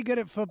look pretty good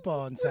at football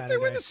on Saturday. If they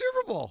win the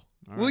Super Bowl?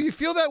 Right. Will you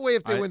feel that way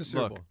if they win the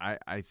Super Bowl?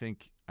 I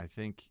think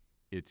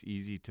it's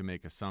easy to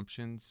make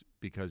assumptions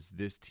because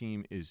this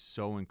team is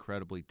so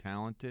incredibly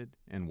talented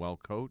and well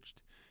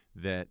coached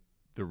that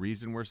the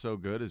reason we're so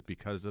good is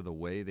because of the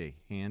way they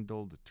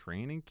handled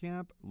training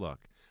camp.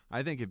 Look,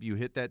 I think if you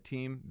hit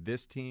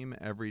this team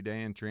every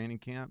day in training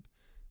camp,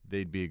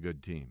 they'd be a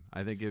good team.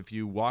 I think if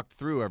you walked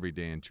through every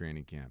day in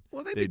training camp,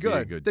 well, they'd be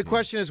good. a good The team.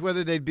 question is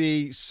whether they'd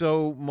be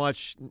so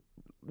much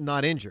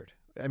not injured.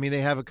 I mean,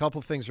 they have a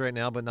couple things right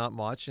now, but not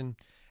much. And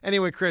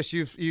anyway, Chris,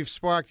 you've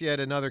sparked yet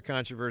another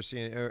controversy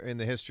in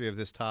the history of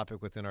this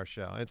topic within our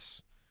show.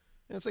 It's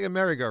like a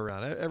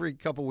merry-go-round. Every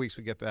couple weeks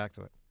we get back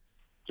to it.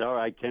 All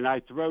right, can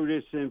I throw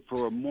this in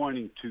for a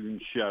morning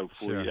tune show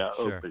for Sure, you?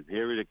 sure. Open.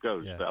 Here it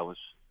goes, fellas.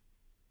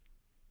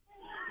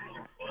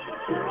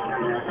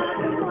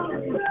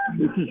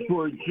 This is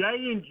for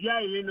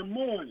J&J in the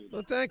morning.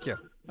 Well, thank you.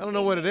 I don't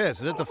know what it is.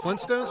 Is it the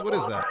Flintstones? What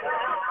is that?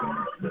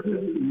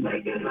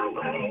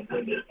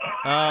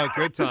 Oh,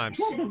 good times.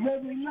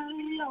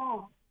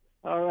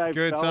 All right,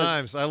 Good fellas.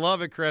 times. I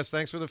love it, Chris.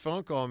 Thanks for the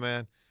phone call,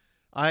 man.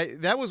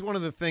 That was one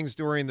of the things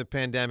during the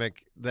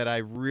pandemic that I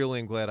really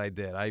am glad I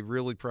did. I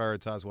really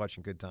prioritized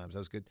watching Good Times. That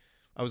was good.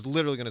 I was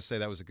literally going to say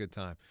that was a good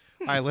time.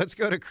 All right, let's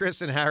go to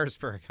Chris in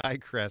Harrisburg. Hi,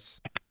 Chris.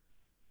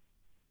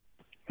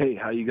 Hey,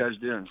 how you guys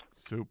doing?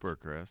 Super,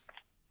 Chris.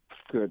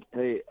 Good.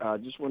 Hey, I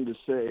just wanted to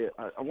say,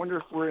 I wonder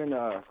if we're in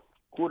a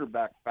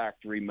quarterback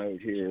factory mode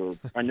here.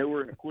 I know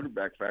we're in a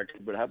quarterback factory,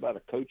 but how about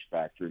a coach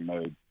factory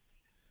mode?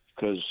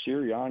 Because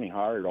Sirianni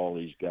hired all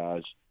these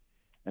guys,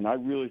 and I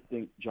really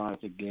think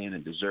Jonathan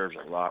Gannon deserves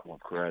a lot more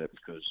credit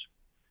because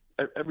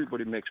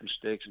everybody makes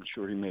mistakes. I'm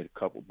sure he made a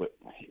couple, but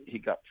he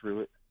got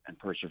through it and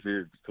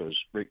persevered because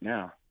right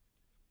now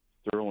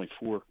there are only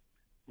 4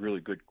 really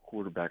good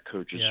quarterback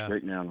coaches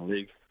right now in the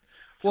league.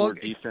 4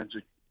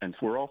 defensive and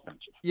 4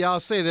 offensive. Yeah, I'll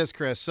say this,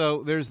 Chris.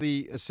 So there's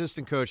the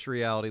assistant coach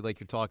reality like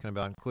you're talking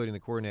about, including the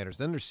coordinators.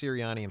 Then there's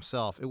Sirianni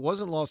himself. It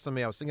wasn't lost on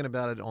me. I was thinking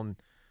about it on,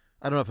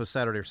 I don't know if it was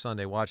Saturday or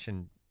Sunday,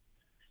 watching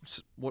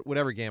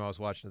whatever game I was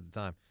watching at the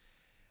time.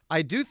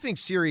 I do think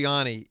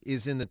Sirianni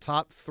is in the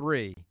top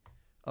 3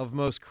 of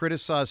most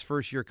criticized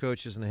first-year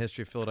coaches in the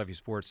history of Philadelphia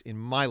sports in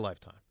my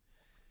lifetime.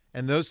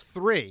 And those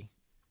 3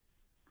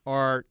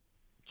 are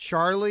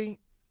Charlie,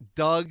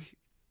 Doug,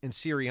 and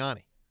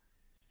Sirianni.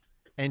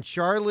 And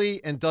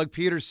Charlie and Doug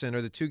Peterson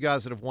are the 2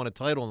 guys that have won a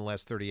title in the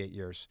last 38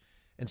 years.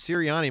 And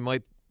Sirianni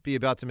might be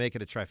about to make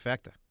it a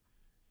trifecta.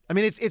 I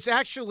mean, it's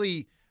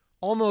actually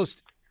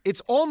almost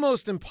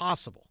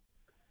impossible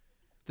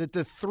that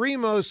the 3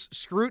 most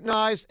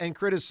scrutinized and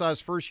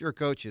criticized first-year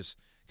coaches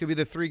could be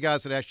the 3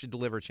 guys that actually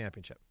deliver a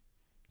championship.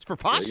 It's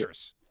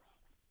preposterous.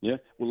 Yeah,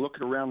 we're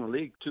looking around the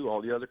league, too,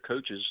 all the other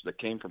coaches that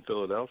came from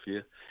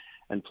Philadelphia.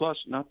 And plus,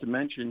 not to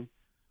mention,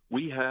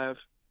 we have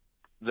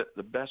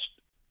the best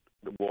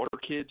the water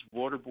kids,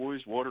 water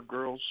boys, water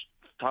girls,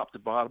 top to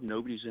bottom.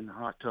 Nobody's in the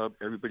hot tub.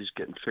 Everybody's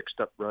getting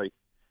fixed up right.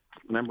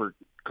 Remember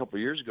a couple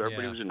of years ago,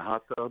 everybody was in the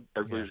hot tub.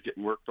 Everybody was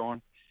getting worked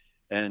on.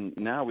 And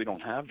now we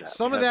don't have that.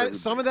 Some of that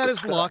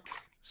is luck.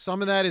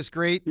 Some of that is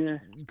great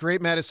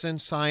medicine,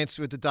 science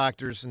with the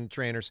doctors and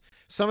trainers.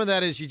 Some of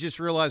that is you just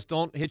realize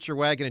don't hitch your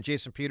wagon at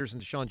Jason Peters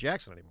and Deshaun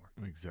Jackson anymore.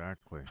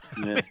 Exactly.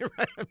 Yeah.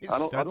 Right? I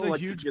mean, that's a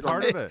huge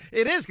part of it.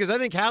 It is, because I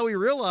think Howie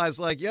realized,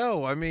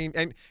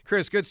 and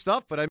Chris, good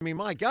stuff, but I mean,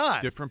 my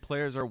God. Different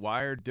players are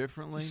wired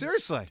differently.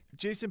 Seriously.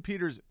 Jason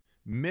Peters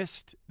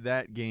missed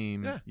that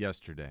game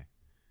yesterday.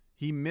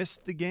 He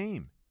missed the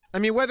game. I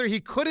mean, whether he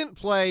couldn't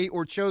play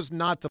or chose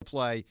not to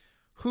play,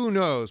 who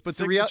knows? But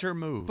signature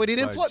move. But he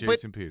didn't play.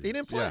 Jason Peters. He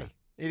didn't play.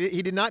 Yeah.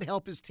 He did not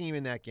help his team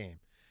in that game.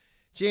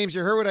 James,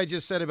 you heard what I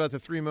just said about the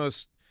 3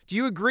 most. Do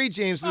you agree,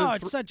 James?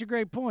 It's such a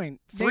great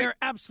point. They are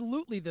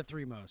absolutely the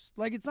 3 most.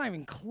 Like, it's not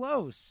even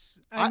close.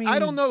 I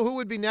don't know who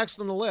would be next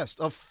on the list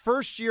of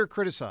first-year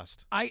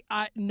criticized.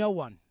 No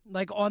one.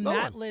 Like, on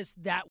that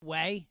list that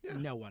way,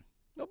 no one.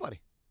 Nobody.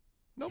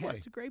 Yeah,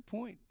 that's a great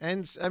point.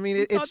 And, I mean,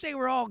 we thought they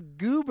were all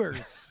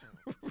goobers.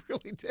 We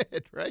really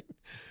did, right?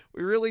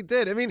 We really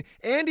did. I mean,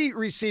 Andy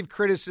received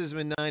criticism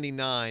in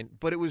 99,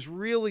 but it was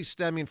really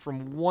stemming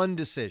from one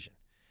decision.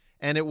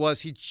 And it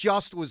was he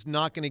just was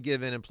not going to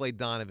give in and play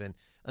Donovan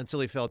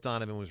until he felt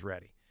Donovan was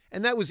ready.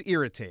 And that was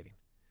irritating.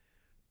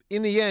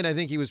 In the end, I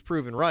think he was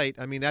proven right.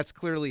 I mean, that's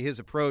clearly his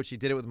approach. He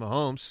did it with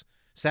Mahomes,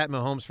 sat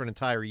Mahomes for an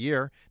entire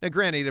year. Now,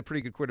 granted, he had a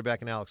pretty good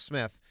quarterback in Alex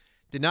Smith.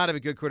 Did not have a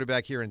good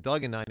quarterback here in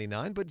Doug in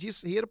 99, but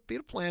just, he had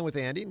a plan with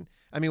Andy.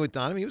 With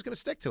Donovan, he was going to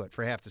stick to it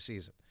for half the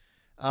season.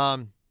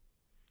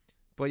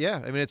 But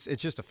yeah, I mean, it's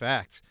just a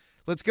fact.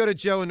 Let's go to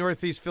Joe in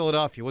Northeast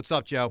Philadelphia. What's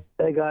up, Joe?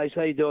 Hey guys,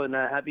 how you doing?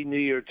 Happy New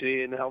Year to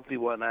you and a healthy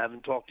one. I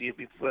haven't talked to you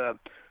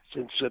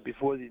since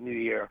before the New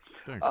Year.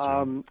 Thanks,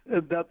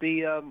 about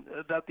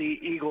the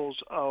Eagles.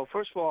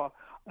 First of all,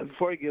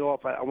 before I get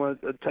off, I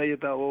want to tell you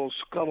about a little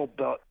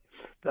scuttlebutt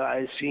that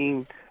I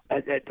seen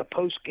at the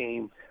post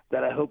game.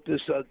 That I hope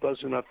this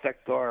doesn't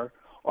affect our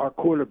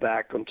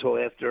quarterback until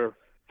after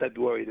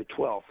February the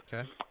 12th.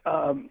 Okay.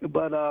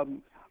 But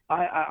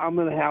I'm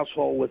in a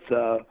household with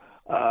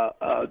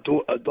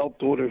adult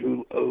daughter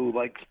who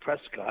likes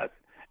Prescott,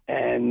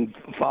 and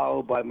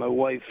followed by my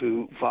wife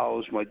who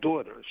follows my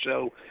daughter.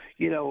 So,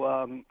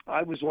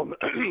 I was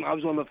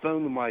on the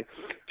phone with my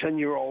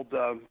 10-year-old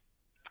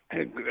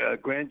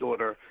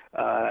granddaughter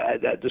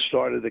at the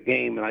start of the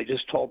game, and I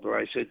just told her,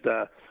 I said,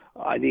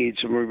 I need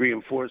some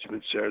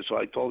reinforcements there. So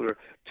I told her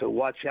to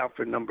watch out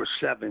for number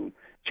 7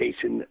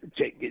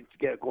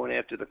 going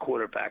after the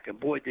quarterback. And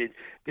boy, did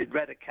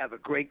Reddick have a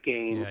great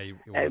game. Yeah, he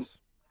was.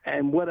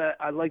 And what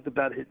I liked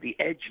about the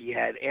edge he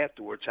had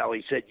afterwards, how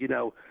he said,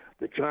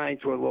 the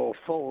Giants were a little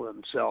full of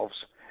themselves,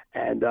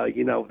 and that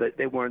we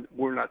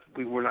were not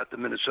the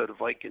Minnesota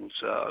Vikings,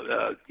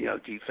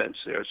 defense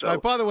there. So,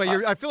 by the way,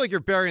 I feel like you're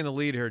burying the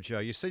lead here, Joe.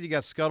 You said you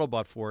got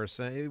scuttlebutt for us.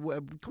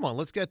 Come on,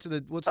 let's get to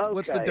the what's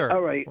the dirt.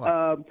 All right,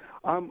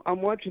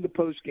 I'm watching the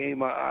post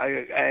game,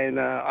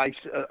 I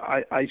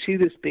see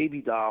this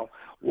baby doll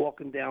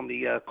walking down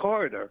the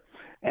corridor.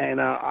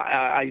 And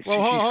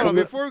hold on.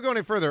 Before we go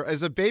any further,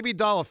 is a baby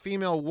doll a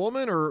female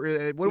woman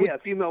or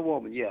what? Female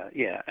woman.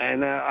 Yeah.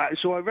 And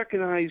so I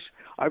recognize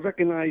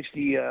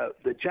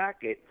the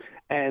jacket,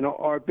 and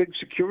our big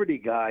security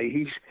guy.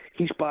 He's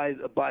by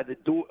the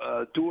door,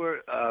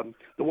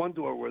 the one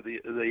door where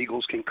the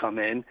Eagles can come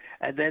in,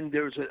 and then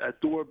there's a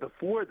door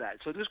before that.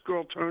 So this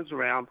girl turns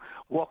around,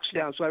 walks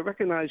down. So I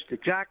recognize the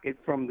jacket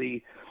from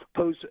the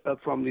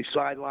from the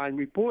sideline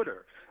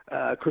reporter.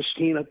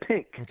 Christina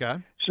Pink. Okay.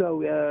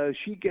 So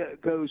she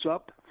goes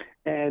up,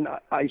 and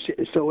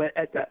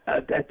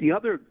at the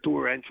other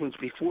door entrance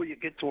before you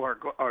get to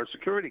our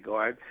security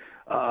guard,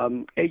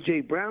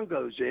 AJ Brown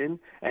goes in,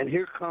 and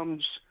here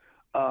comes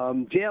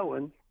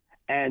Jalen,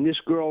 and this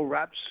girl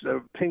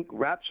Pink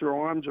wraps her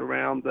arms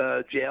around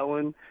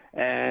Jalen,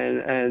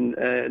 and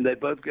they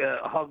both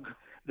hug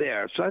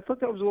there. So I thought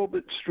that was a little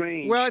bit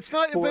strange. Well, it's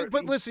not,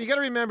 but listen, you got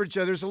to remember,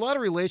 Joe, there's a lot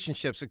of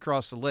relationships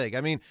across the league.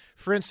 I mean,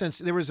 for instance,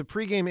 there was a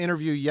pregame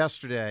interview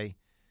yesterday.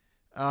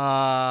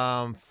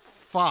 Fox,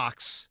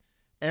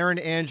 Aaron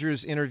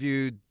Andrews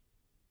interviewed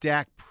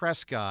Dak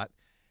Prescott,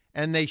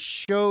 and they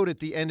showed at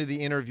the end of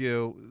the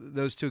interview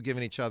those two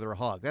giving each other a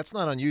hug. That's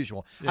not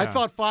unusual. Yeah. I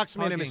thought Fox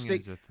made a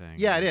mistake. Is a thing.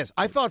 Yeah, it is.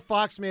 I thought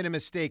Fox made a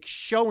mistake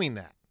showing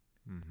that.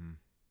 Mm-hmm.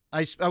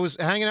 I was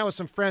hanging out with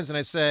some friends, and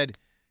I said,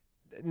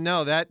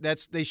 no,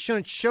 that's they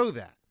shouldn't show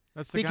that.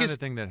 That's the kind of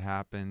thing that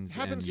happens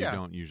and you yeah.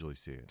 don't usually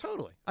see it.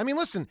 Totally. I mean,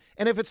 listen,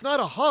 and if it's not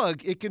a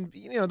hug, it can,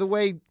 the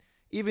way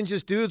even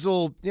just dudes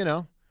will,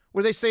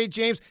 where they say,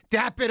 James,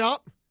 dap it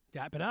up.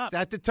 Dap it up. Is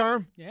that the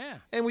term? Yeah.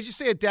 And would you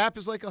say a dap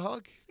is like a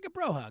hug? It's like a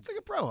bro hug. It's like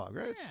a bro hug,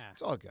 right? Yeah.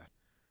 It's all good.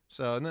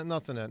 So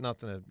nothing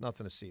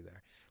to see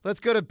there. Let's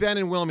go to Ben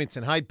in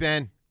Wilmington. Hi,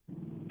 Ben.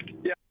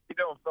 Yeah, how you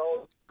doing,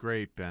 fellas?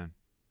 Great, Ben.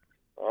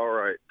 All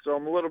right. So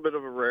I'm a little bit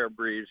of a rare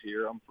breed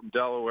here. I'm from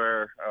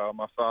Delaware.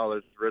 My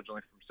father's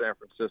originally from San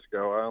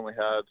Francisco. I only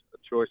had a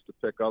choice to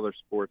pick other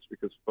sports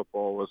because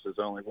football was his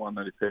only one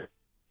that he picked.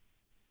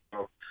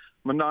 So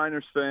I'm a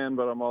Niners fan,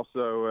 but I'm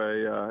also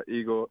a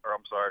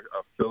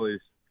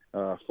Phillies,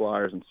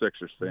 Flyers, and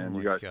Sixers fan. Oh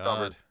You guys God.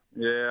 covered.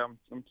 Yeah,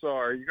 I'm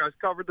sorry. You guys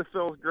covered the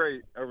Phils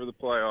great over the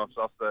playoffs.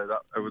 I'll say that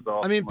it was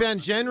awesome. I mean, Ben,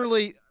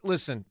 generally,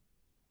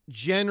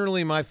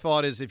 my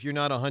thought is if you're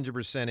not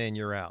 100% in,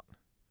 you're out.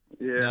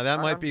 Yeah, now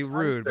that might be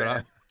rude,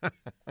 but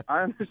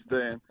I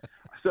understand.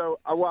 So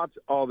I watch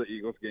all the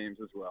Eagles games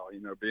as well,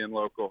 being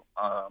local.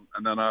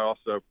 And then I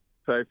also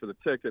pay for the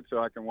ticket so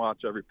I can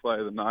watch every play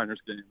of the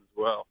Niners game as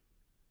well.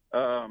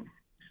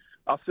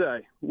 I'll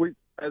say,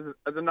 as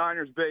a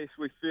Niners base,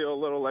 we feel a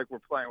little like we're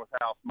playing with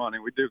house money.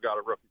 We do got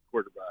a rookie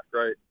quarterback,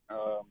 right?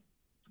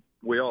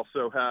 We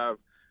also have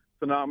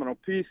phenomenal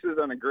pieces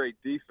and a great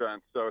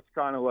defense. So it's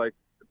kind of like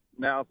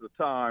now's the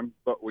time,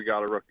 but we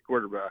got a rookie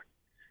quarterback.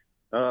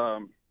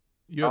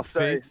 You have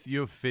faith. You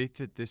have faith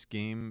that this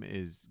game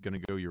is going to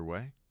go your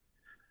way.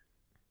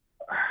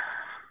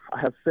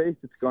 I have faith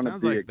it's going to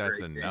be like a that's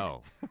great a game.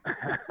 no.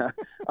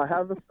 I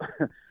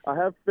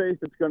have faith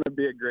it's going to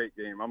be a great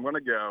game. I'm going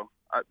to go.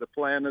 The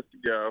plan is to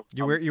go.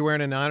 You wearing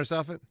a Niners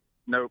outfit?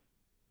 Nope.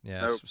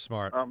 Yeah, nope.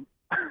 Smart.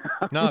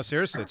 No,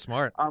 seriously, it's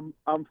smart. I'm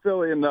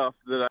Philly enough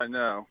that I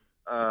know.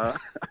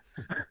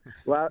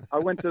 I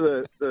went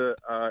to the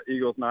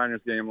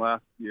Eagles-Niners game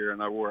last year,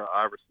 and I wore an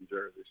Iverson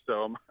jersey,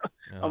 so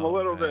I'm a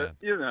little bit,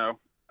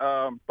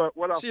 but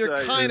what I'll say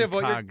you're kind of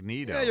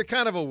incognito. You're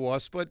kind of a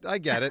wuss, but I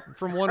get it.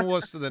 From one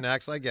wuss to the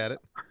next, I get it.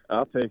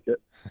 I'll take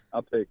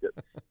it.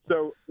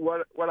 So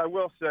what I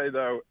will say,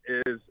 though,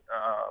 is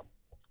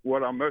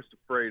what I'm most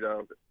afraid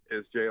of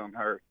is Jalen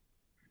Hurts.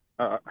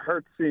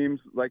 Hurts seems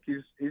like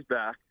he's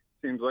back.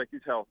 Seems like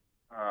he's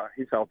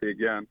healthy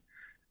again,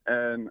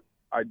 and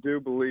I do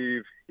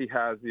believe he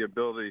has the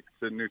ability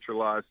to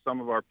neutralize some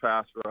of our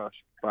pass rush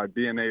by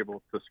being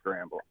able to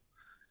scramble.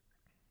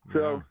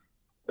 So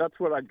that's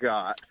what I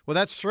got. Well,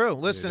 that's true.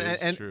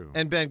 Listen, true.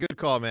 And Ben, good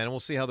call, man. And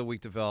we'll see how the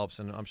week develops,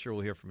 and I'm sure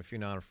we'll hear from a few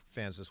Niner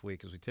fans this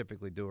week, as we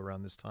typically do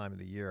around this time of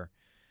the year.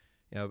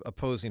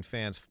 Opposing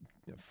fans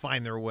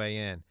find their way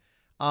in.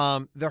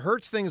 The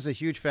Hurts thing is a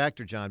huge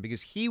factor, John,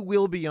 because he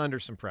will be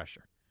under some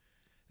pressure.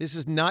 This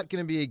is not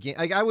going to be a game.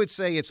 I would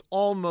say it's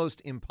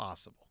almost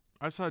impossible.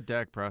 I saw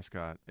Dak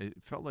Prescott. It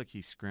felt like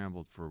he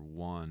scrambled for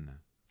one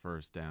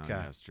first down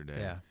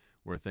yesterday,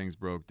 where things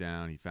broke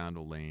down. He found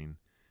a lane,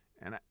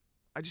 and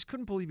I just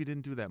couldn't believe he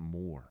didn't do that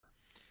more.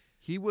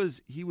 He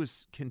was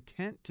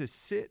content to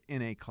sit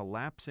in a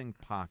collapsing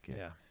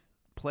pocket,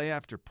 play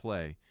after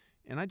play,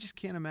 and I just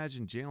can't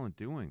imagine Jalen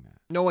doing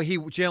that. No,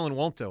 Jalen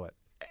won't do it.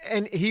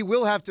 And he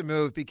will have to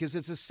move because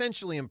it's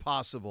essentially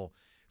impossible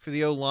for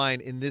the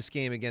O-line in this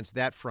game against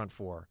that front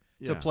four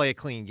to play a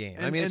clean game.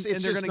 And, I mean, it's they're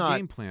just going not to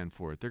game plan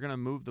for it. They're going to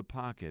move the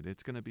pocket.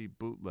 It's going to be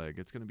bootleg.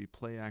 It's going to be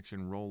play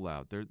action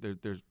rollout.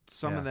 There's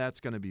some of that's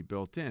going to be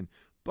built in.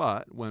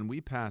 But when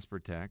we pass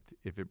protect,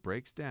 if it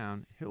breaks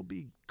down, he'll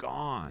be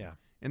gone. Yeah.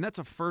 And that's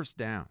a first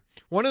down.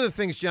 One of the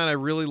things, John, I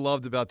really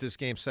loved about this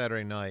game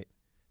Saturday night,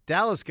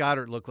 Dallas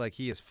Goedert looked like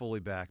he is fully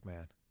back,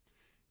 man.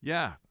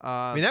 Yeah.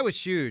 I mean, that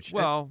was huge.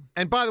 Well,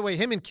 and by the way,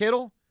 him and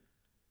Kittle,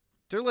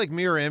 they're like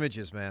mirror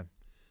images, man.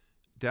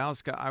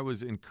 Dallas, I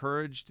was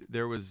encouraged.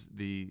 There was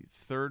the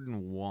 3rd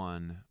and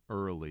 1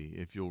 early.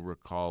 If you'll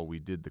recall, we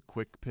did the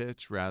quick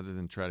pitch rather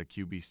than try to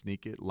QB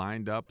sneak it.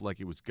 Lined up like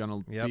it was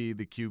going to be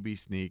the QB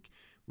sneak.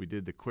 We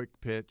did the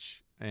quick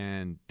pitch,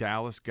 and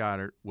Dallas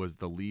Goedert was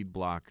the lead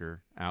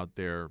blocker out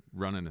there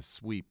running a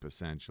sweep,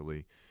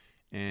 essentially.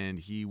 And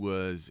he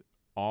was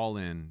all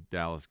in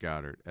Dallas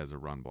Goedert as a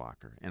run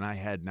blocker. And I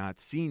had not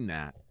seen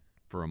that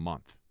for a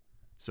month.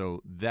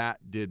 So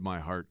that did my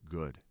heart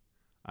good.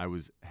 I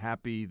was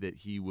happy that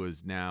he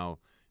was now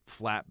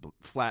flat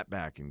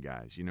backing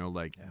guys,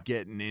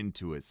 getting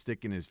into it,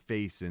 sticking his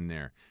face in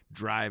there,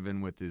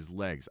 driving with his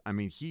legs. I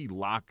mean, he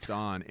locked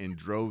on and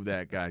drove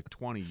that guy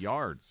 20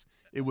 yards.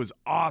 It was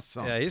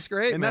awesome. Yeah, he's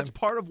great, and man. that's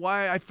part of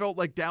why I felt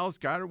like Dallas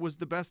Goedert was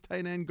the best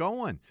tight end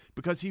going,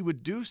 because he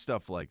would do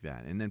stuff like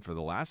that. And then for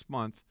the last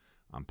month,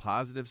 I'm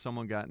positive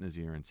someone got in his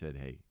ear and said,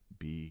 hey,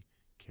 be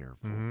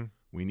careful. Mm-hmm.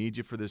 We need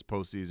you for this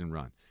postseason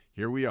run.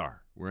 Here we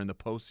are. We're in the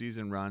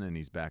postseason run, and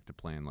he's back to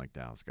playing like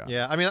Dallas Goedert.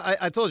 Yeah, I mean,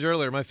 I told you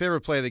earlier, my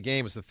favorite play of the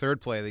game was the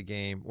third play of the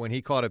game when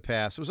he caught a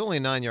pass. It was only a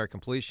 9-yard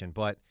completion,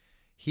 but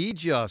he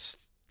just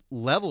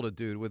leveled a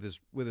dude with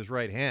his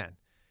right hand.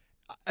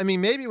 I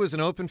mean, maybe it was an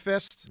open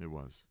fist. It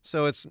was.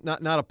 So it's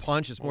not a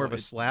punch. It's more of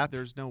a slap.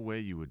 There's no way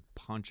you would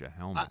punch a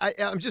helmet.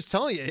 I'm just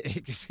telling you,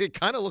 it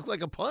kind of looked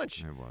like a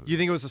punch. It was. You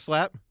think it was a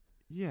slap?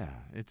 Yeah,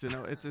 it's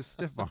a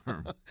stiff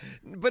arm.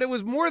 But it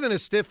was more than a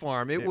stiff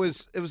arm. It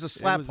was a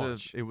slap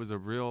punch. It was a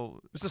real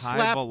a high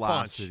slap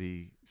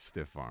velocity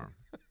stiff arm.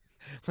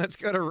 Let's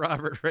go to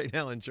Robert right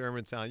now in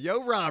Germantown.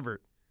 Yo,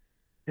 Robert.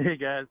 Hey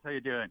guys, how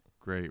you doing?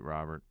 Great,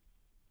 Robert.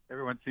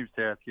 Everyone seems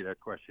to ask you that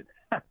question.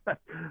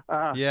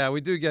 Yeah, we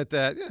do get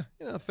that.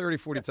 Yeah, 30,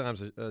 40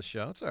 times a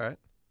show. It's all right.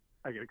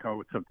 I got to come up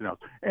with something else.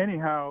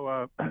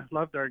 Anyhow,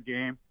 loved our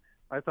game.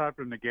 I thought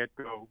from the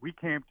get-go, we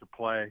came to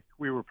play.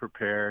 We were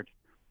prepared.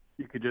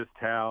 You could just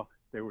tell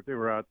they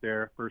were out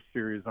there, first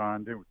series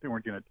on. They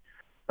weren't going to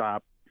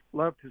stop.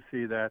 Love to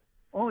see that.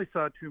 Only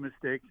saw 2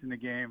 mistakes in the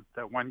game.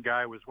 That one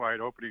guy was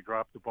wide open. He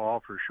dropped the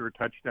ball for a sure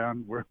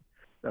touchdown.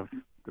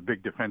 The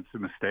big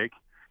defensive mistake.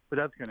 But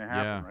that's going to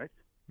happen, right?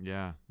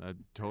 Yeah, that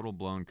total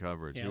blown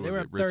coverage. Yeah, they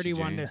were up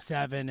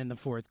 31-7 in the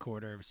fourth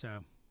quarter. So,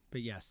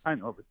 but yes, I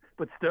know,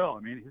 but still,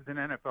 I mean, he's an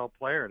NFL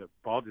player. The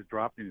ball just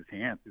dropped in his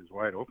hands. He was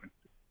wide open.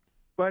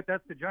 But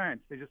that's the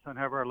Giants. They just don't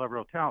have our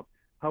level of talent.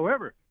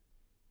 However,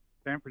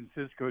 San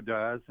Francisco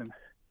does, and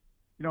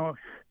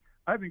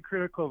I've been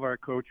critical of our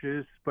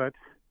coaches, but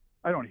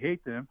I don't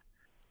hate them.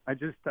 I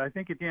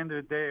think at the end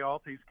of the day, all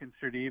things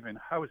considered, even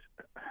I was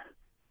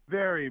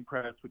very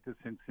impressed with the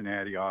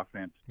Cincinnati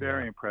offense.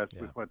 Very impressed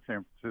with what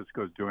San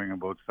Francisco is doing on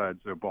both sides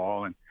of the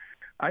ball, and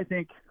I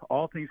think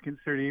all things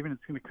considered, even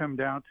it's going to come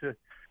down to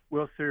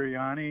Will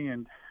Sirianni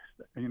and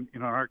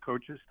our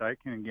coaches, Steichen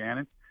and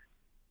Gannon.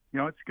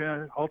 It's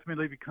going to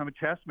ultimately become a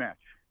chess match.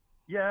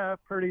 Yeah,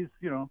 Purdy's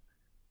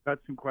got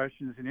some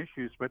questions and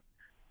issues, but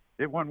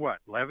they've won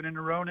 11 in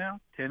a row now,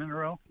 10 in a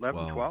row,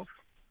 11, 12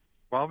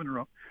 in a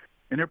row,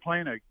 and they're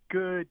playing a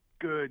good,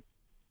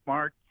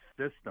 smart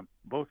system,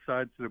 both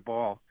sides of the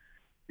ball.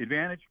 The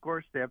advantage, of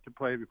course, they have to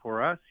play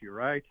before us. You're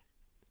right.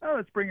 Oh,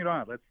 let's bring it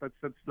on.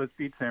 Let's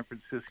beat San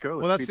Francisco.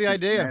 Well, that's the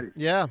idea.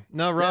 Yeah.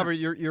 No, Robert,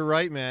 you're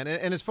right, man.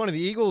 And it's funny, the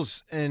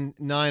Eagles and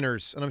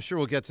Niners, and I'm sure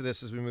we'll get to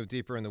this as we move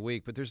deeper in the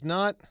week, but there's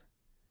not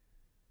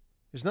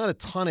a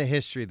ton of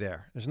history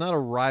there. There's not a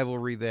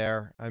rivalry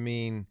there. I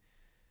mean,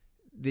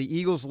 the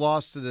Eagles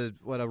lost to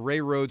a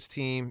Ray Rhodes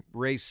team,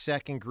 Ray's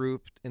second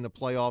group in the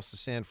playoffs to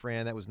San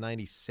Fran. That was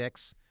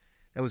 96.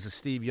 That was a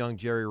Steve Young,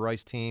 Jerry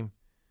Rice team.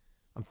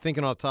 I'm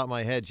thinking off the top of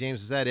my head,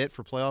 James, is that it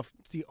for playoff?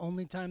 It's the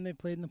only time they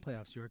played in the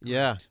playoffs. You're correct.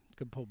 Yeah.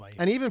 Good pull by you.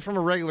 And even from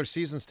a regular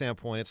season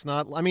standpoint, it's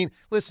not – I mean,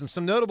 listen,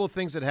 some notable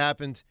things that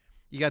happened.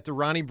 You got the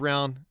Ronnie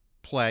Brown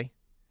play.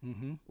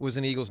 Mm-hmm. Was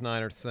an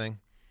Eagles-Niners thing.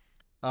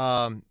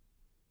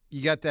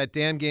 You got that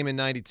damn game in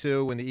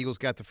 92 when the Eagles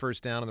got the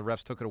first down and the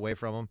refs took it away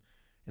from them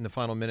in the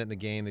final minute in the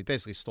game. They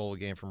basically stole a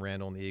game from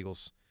Randall and the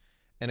Eagles.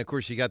 And, of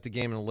course, you got the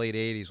game in the late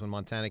 80s when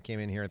Montana came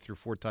in here and threw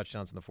 4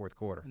 touchdowns in the fourth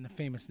quarter. And the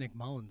famous Nick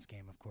Mullins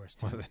game, of course,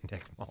 too. Well, the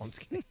Nick Mullins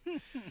game.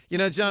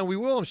 John, we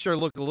will, I'm sure,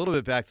 look a little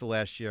bit back to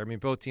last year. I mean,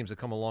 both teams have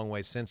come a long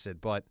way since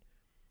it, but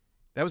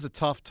that was a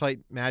tough,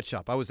 tight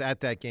matchup. I was at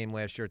that game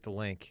last year at the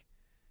Link,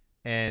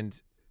 and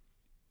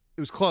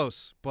it was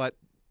close, but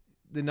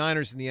the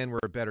Niners in the end were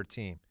a better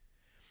team.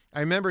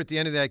 I remember at the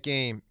end of that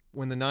game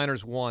when the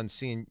Niners won,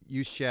 seeing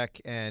Juszczyk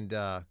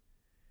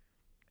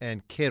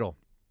and Kittle.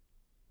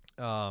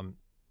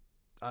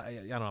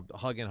 I don't know,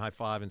 hugging, high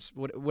five, and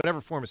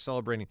whatever form of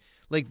celebrating.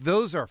 Like,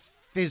 those are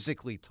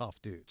physically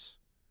tough dudes.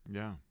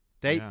 Yeah.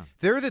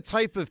 They're the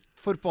type of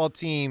football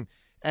team,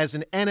 as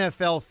an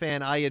NFL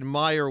fan, I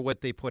admire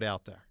what they put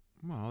out there.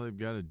 Well, they've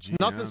got a GM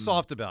nothing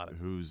soft about it.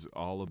 Who's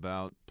all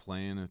about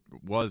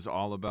was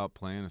all about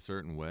playing a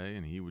certain way,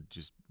 and he would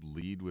just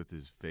lead with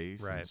his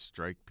face and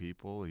strike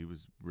people. He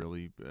was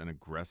really an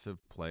aggressive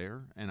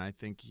player, and I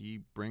think he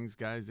brings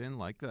guys in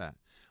like that.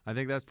 I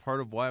think that's part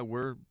of why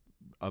we're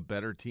a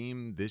better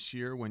team this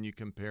year when you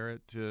compare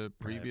it to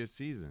previous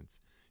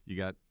seasons. You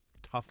got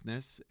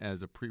toughness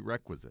as a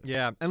prerequisite.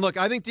 Yeah, and look,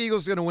 I think the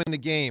Eagles are going to win the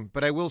game,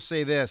 but I will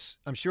say this.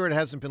 I'm sure it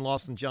hasn't been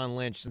lost on John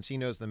Lynch since he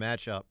knows the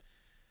matchup.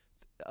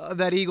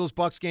 That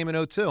Eagles-Bucks game in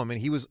 2002. I mean,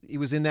 he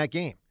was in that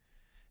game.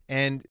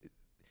 And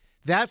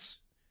that's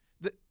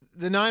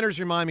the Niners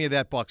remind me of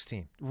that Bucks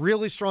team.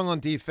 Really strong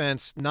on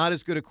defense, not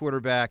as good a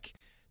quarterback.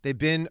 They've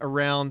been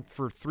around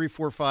for 3,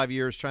 4, 5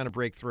 years trying to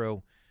break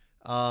through.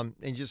 And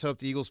you just hope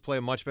the Eagles play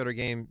a much better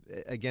game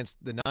against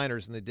the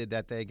Niners than they did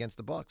that day against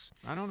the Bucks.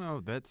 I don't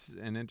know. That's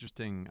an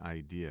interesting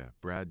idea.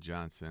 Brad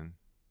Johnson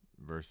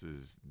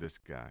versus this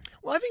guy.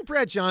 Well, I think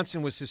Brad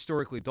Johnson was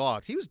historically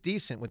dogged. He was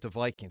decent with the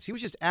Vikings. He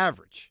was just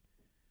average.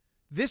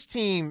 This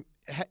team,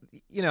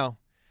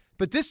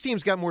 but this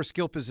team's got more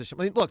skill position.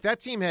 I mean, look, that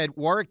team had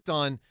Warwick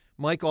Dunn,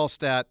 Mike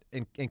Allstat,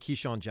 and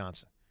Keyshawn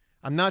Johnson.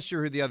 I'm not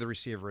sure who the other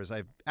receiver is. I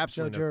have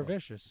absolutely Joe no clue.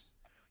 Jurevicius.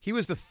 He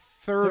was the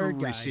third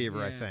guy,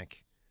 receiver, yeah.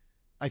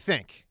 I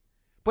think.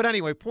 But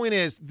anyway, point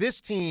is, this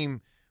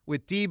team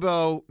with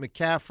Debo,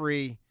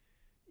 McCaffrey,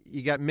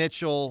 you got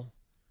Mitchell.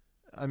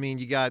 I mean,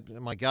 you got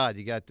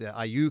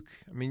Ayuk.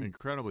 I mean,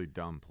 incredibly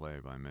dumb play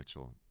by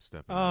Mitchell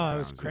stepping. Oh, it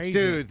was crazy,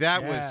 dude.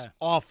 That was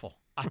awful.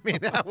 I mean,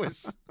 that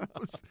was.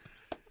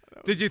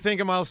 Did you think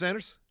of Miles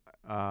Sanders?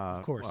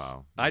 Of course.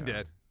 Well, I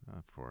did.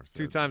 Of course.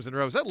 2 times in a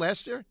row. Was that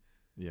last year?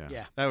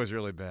 Yeah. That was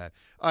really bad.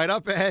 All right,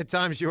 up ahead,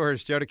 time's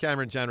yours. Joe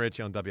DeCamera and John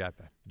Ritchie on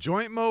WIP.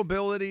 Joint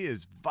mobility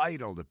is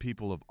vital to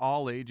people of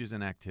all ages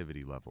and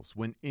activity levels.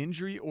 When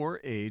injury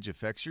or age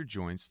affects your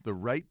joints, the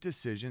right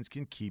decisions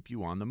can keep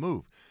you on the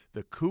move.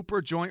 The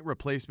Cooper Joint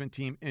Replacement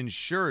Team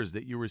ensures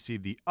that you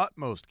receive the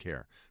utmost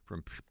care,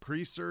 from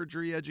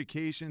pre-surgery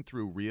education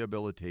through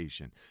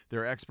rehabilitation.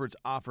 Their experts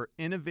offer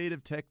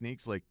innovative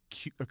techniques like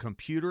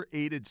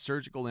computer-aided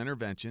surgical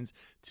interventions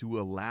to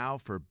allow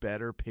for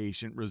better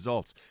patient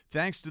results.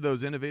 Thanks to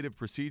those innovative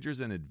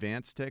procedures and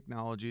advanced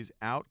technologies,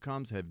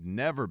 outcomes have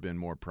never been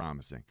more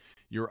promising.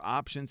 Your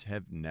options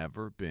have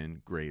never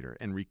been greater,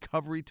 and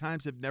recovery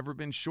times have never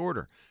been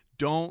shorter.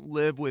 Don't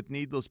live with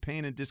needless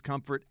pain and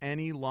discomfort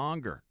any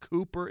longer.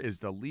 Cooper is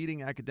the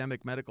leading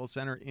academic medical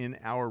center in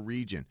our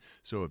region.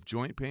 So if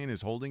joint pain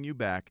is holding you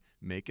back,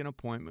 make an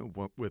appointment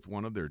with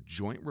one of their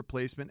joint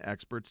replacement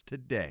experts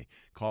today.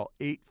 Call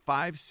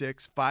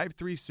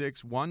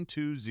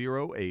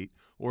 856-536-1208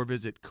 or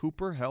visit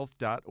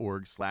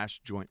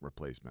cooperhealth.org/joint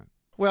replacement.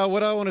 Well,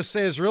 what I want to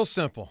say is real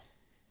simple.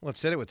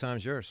 Let's hit it. What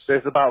time's yours?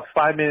 There's about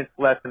 5 minutes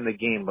left in the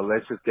game, but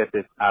let's just get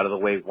this out of the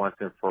way once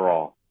and for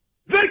all.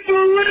 Victory!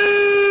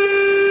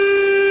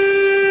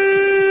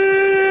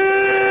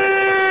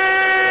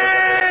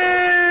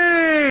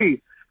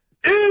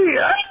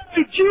 E-A-G-L-E-S,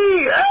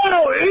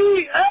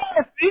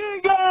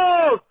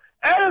 Eagles!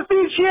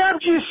 NFC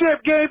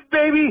Championship game,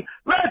 baby!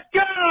 Let's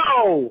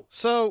go!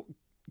 So,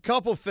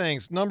 couple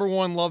things. Number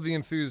one, love the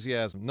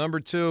enthusiasm.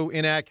 Number two,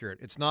 inaccurate.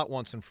 It's not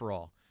once and for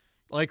all.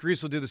 Mike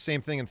Reese will do the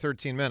same thing in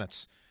 13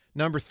 minutes.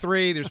 Number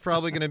three, there's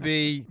probably going to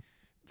be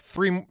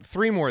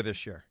three more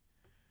this year.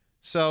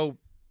 So,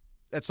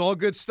 that's all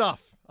good stuff.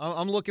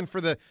 I'm looking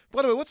for the.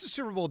 By the way, what's the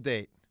Super Bowl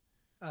date?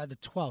 The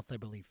 12th, I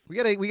believe. We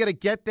gotta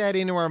get that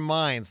into our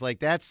minds. Like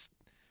that's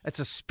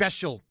a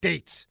special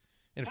date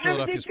in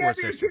Philadelphia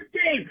sports history.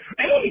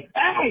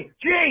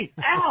 E-A-G-L-E-S.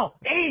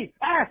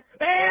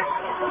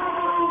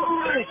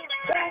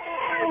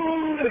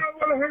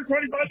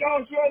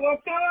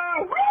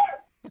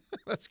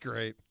 That's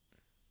great.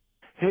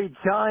 Hey,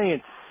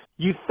 Giants,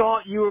 you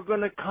thought you were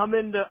going to come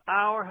into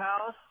our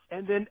house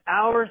and then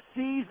our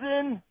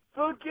season?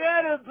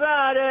 Forget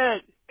about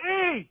it.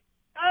 E-A-G-L-E-S.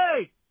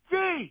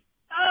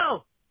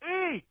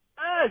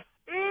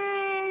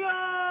 Eagles!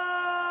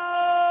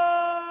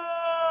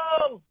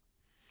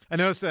 I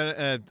noticed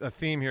a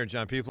theme here,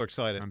 John. People are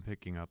excited. I'm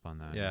picking up on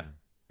that. Yeah.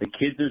 The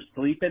kids are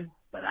sleeping,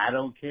 but I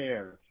don't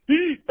care.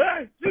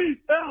 E-A-G-L-E-S.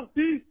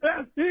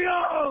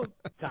 Eagles!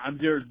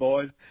 Time's yours,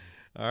 boys.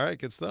 All right,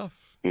 good stuff.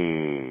 There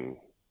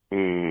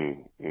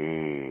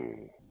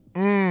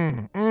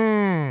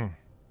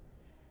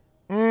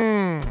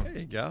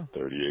you go.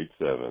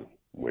 38-7.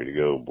 Way to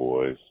go,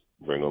 boys.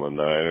 Bring on the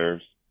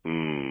Niners.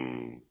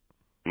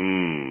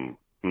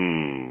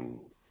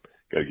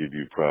 Gotta give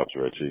you props,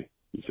 Richie.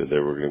 You said they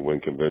were going to win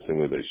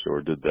convincingly. They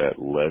sure did that.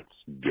 Let's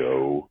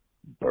go,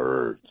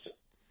 Birds.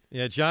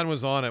 Yeah, John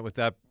was on it with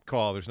that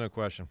call. There's no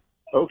question.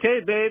 Okay,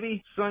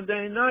 baby,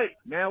 Sunday night.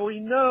 Now we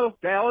know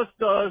Dallas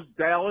does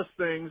Dallas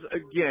things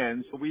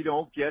again, so we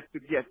don't get to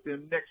get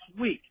them next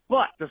week.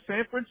 But the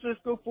San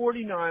Francisco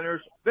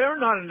 49ers, they're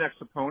not a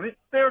next opponent.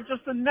 They're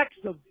just the next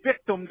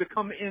victim to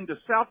come into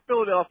South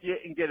Philadelphia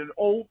and get an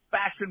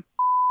old-fashioned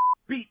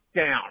beat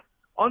down.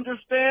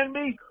 Understand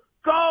me?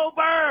 Go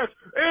Birds!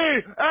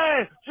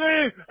 E-A-G-L-E-S,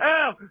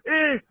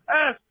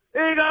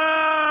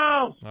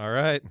 Eagles! All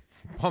right.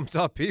 Pumped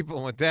up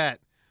people with that.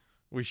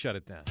 We shut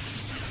it down.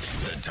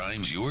 The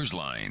Times Yours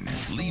line.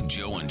 Leave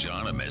Joe and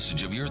John a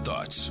message of your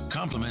thoughts,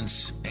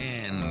 compliments,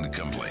 and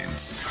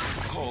complaints.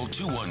 Call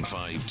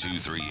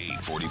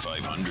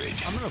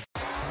 215-238-4500.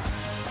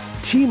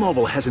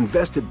 T-Mobile has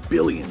invested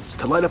billions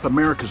to light up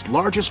America's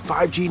largest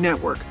 5G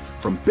network,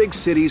 from big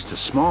cities to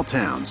small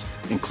towns,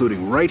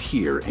 including right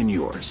here in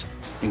yours.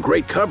 And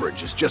great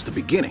coverage is just the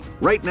beginning.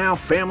 Right now,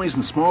 families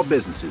and small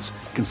businesses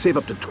can save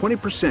up to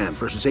 20%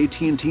 versus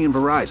AT&T and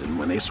Verizon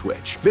when they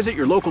switch. Visit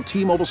your local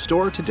T-Mobile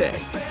store today.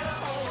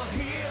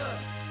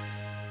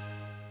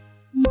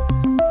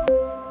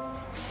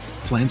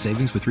 Plan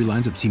savings with 3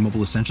 lines of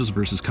T-Mobile Essentials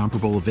versus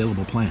comparable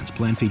available plans.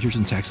 Plan features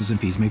and taxes and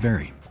fees may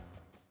vary.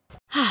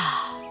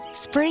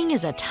 Spring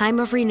is a time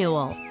of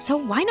renewal, so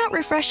why not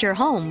refresh your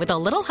home with a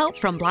little help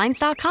from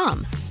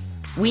Blinds.com?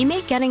 We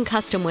make getting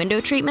custom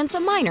window treatments a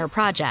minor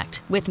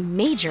project with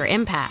major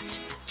impact.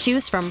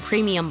 Choose from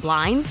premium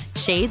blinds,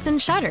 shades,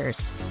 and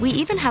shutters. We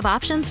even have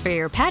options for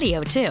your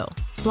patio, too.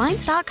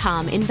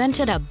 Blinds.com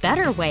invented a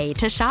better way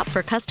to shop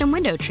for custom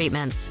window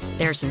treatments.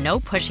 There's no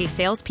pushy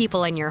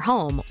salespeople in your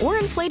home or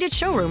inflated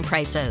showroom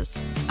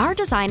prices. Our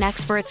design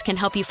experts can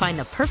help you find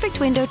the perfect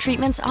window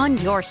treatments on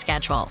your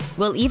schedule.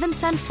 We'll even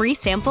send free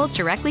samples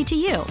directly to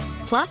you.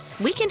 Plus,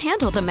 we can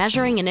handle the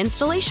measuring and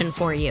installation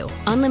for you.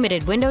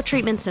 Unlimited window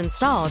treatments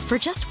installed for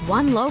just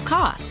one low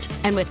cost.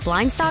 And with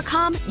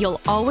Blinds.com,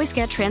 you'll always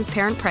get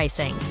transparent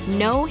pricing.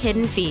 No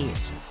hidden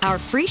fees. Our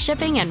free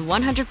shipping and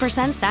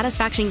 100%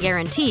 satisfaction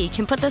guarantee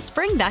can put the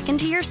spring back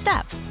into your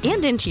step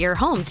and into your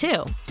home,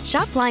 too.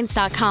 Shop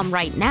Blinds.com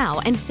right now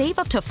and save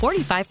up to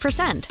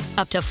 45%.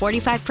 Up to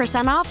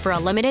 45% off for a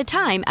limited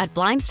time at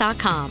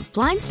Blinds.com.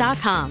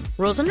 Blinds.com.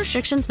 Rules and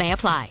restrictions may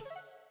apply.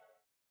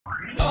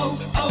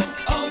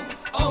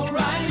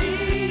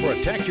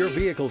 Protect your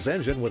vehicle's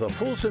engine with a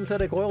full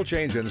synthetic oil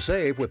change and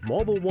save with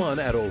Mobil 1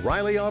 at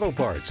O'Reilly Auto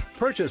Parts.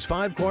 Purchase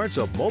 5 quarts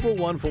of Mobil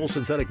 1 full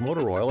synthetic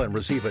motor oil and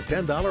receive a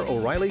 $10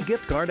 O'Reilly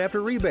gift card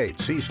after rebate.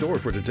 See store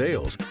for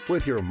details.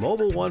 With your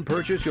Mobil 1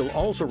 purchase, you'll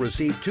also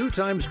receive 2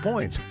 times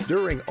points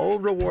during O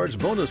Rewards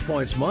Bonus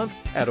Points Month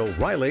at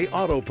O'Reilly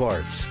Auto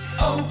Parts.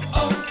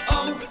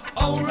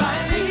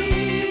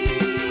 O'Reilly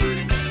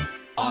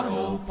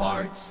Auto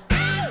Parts.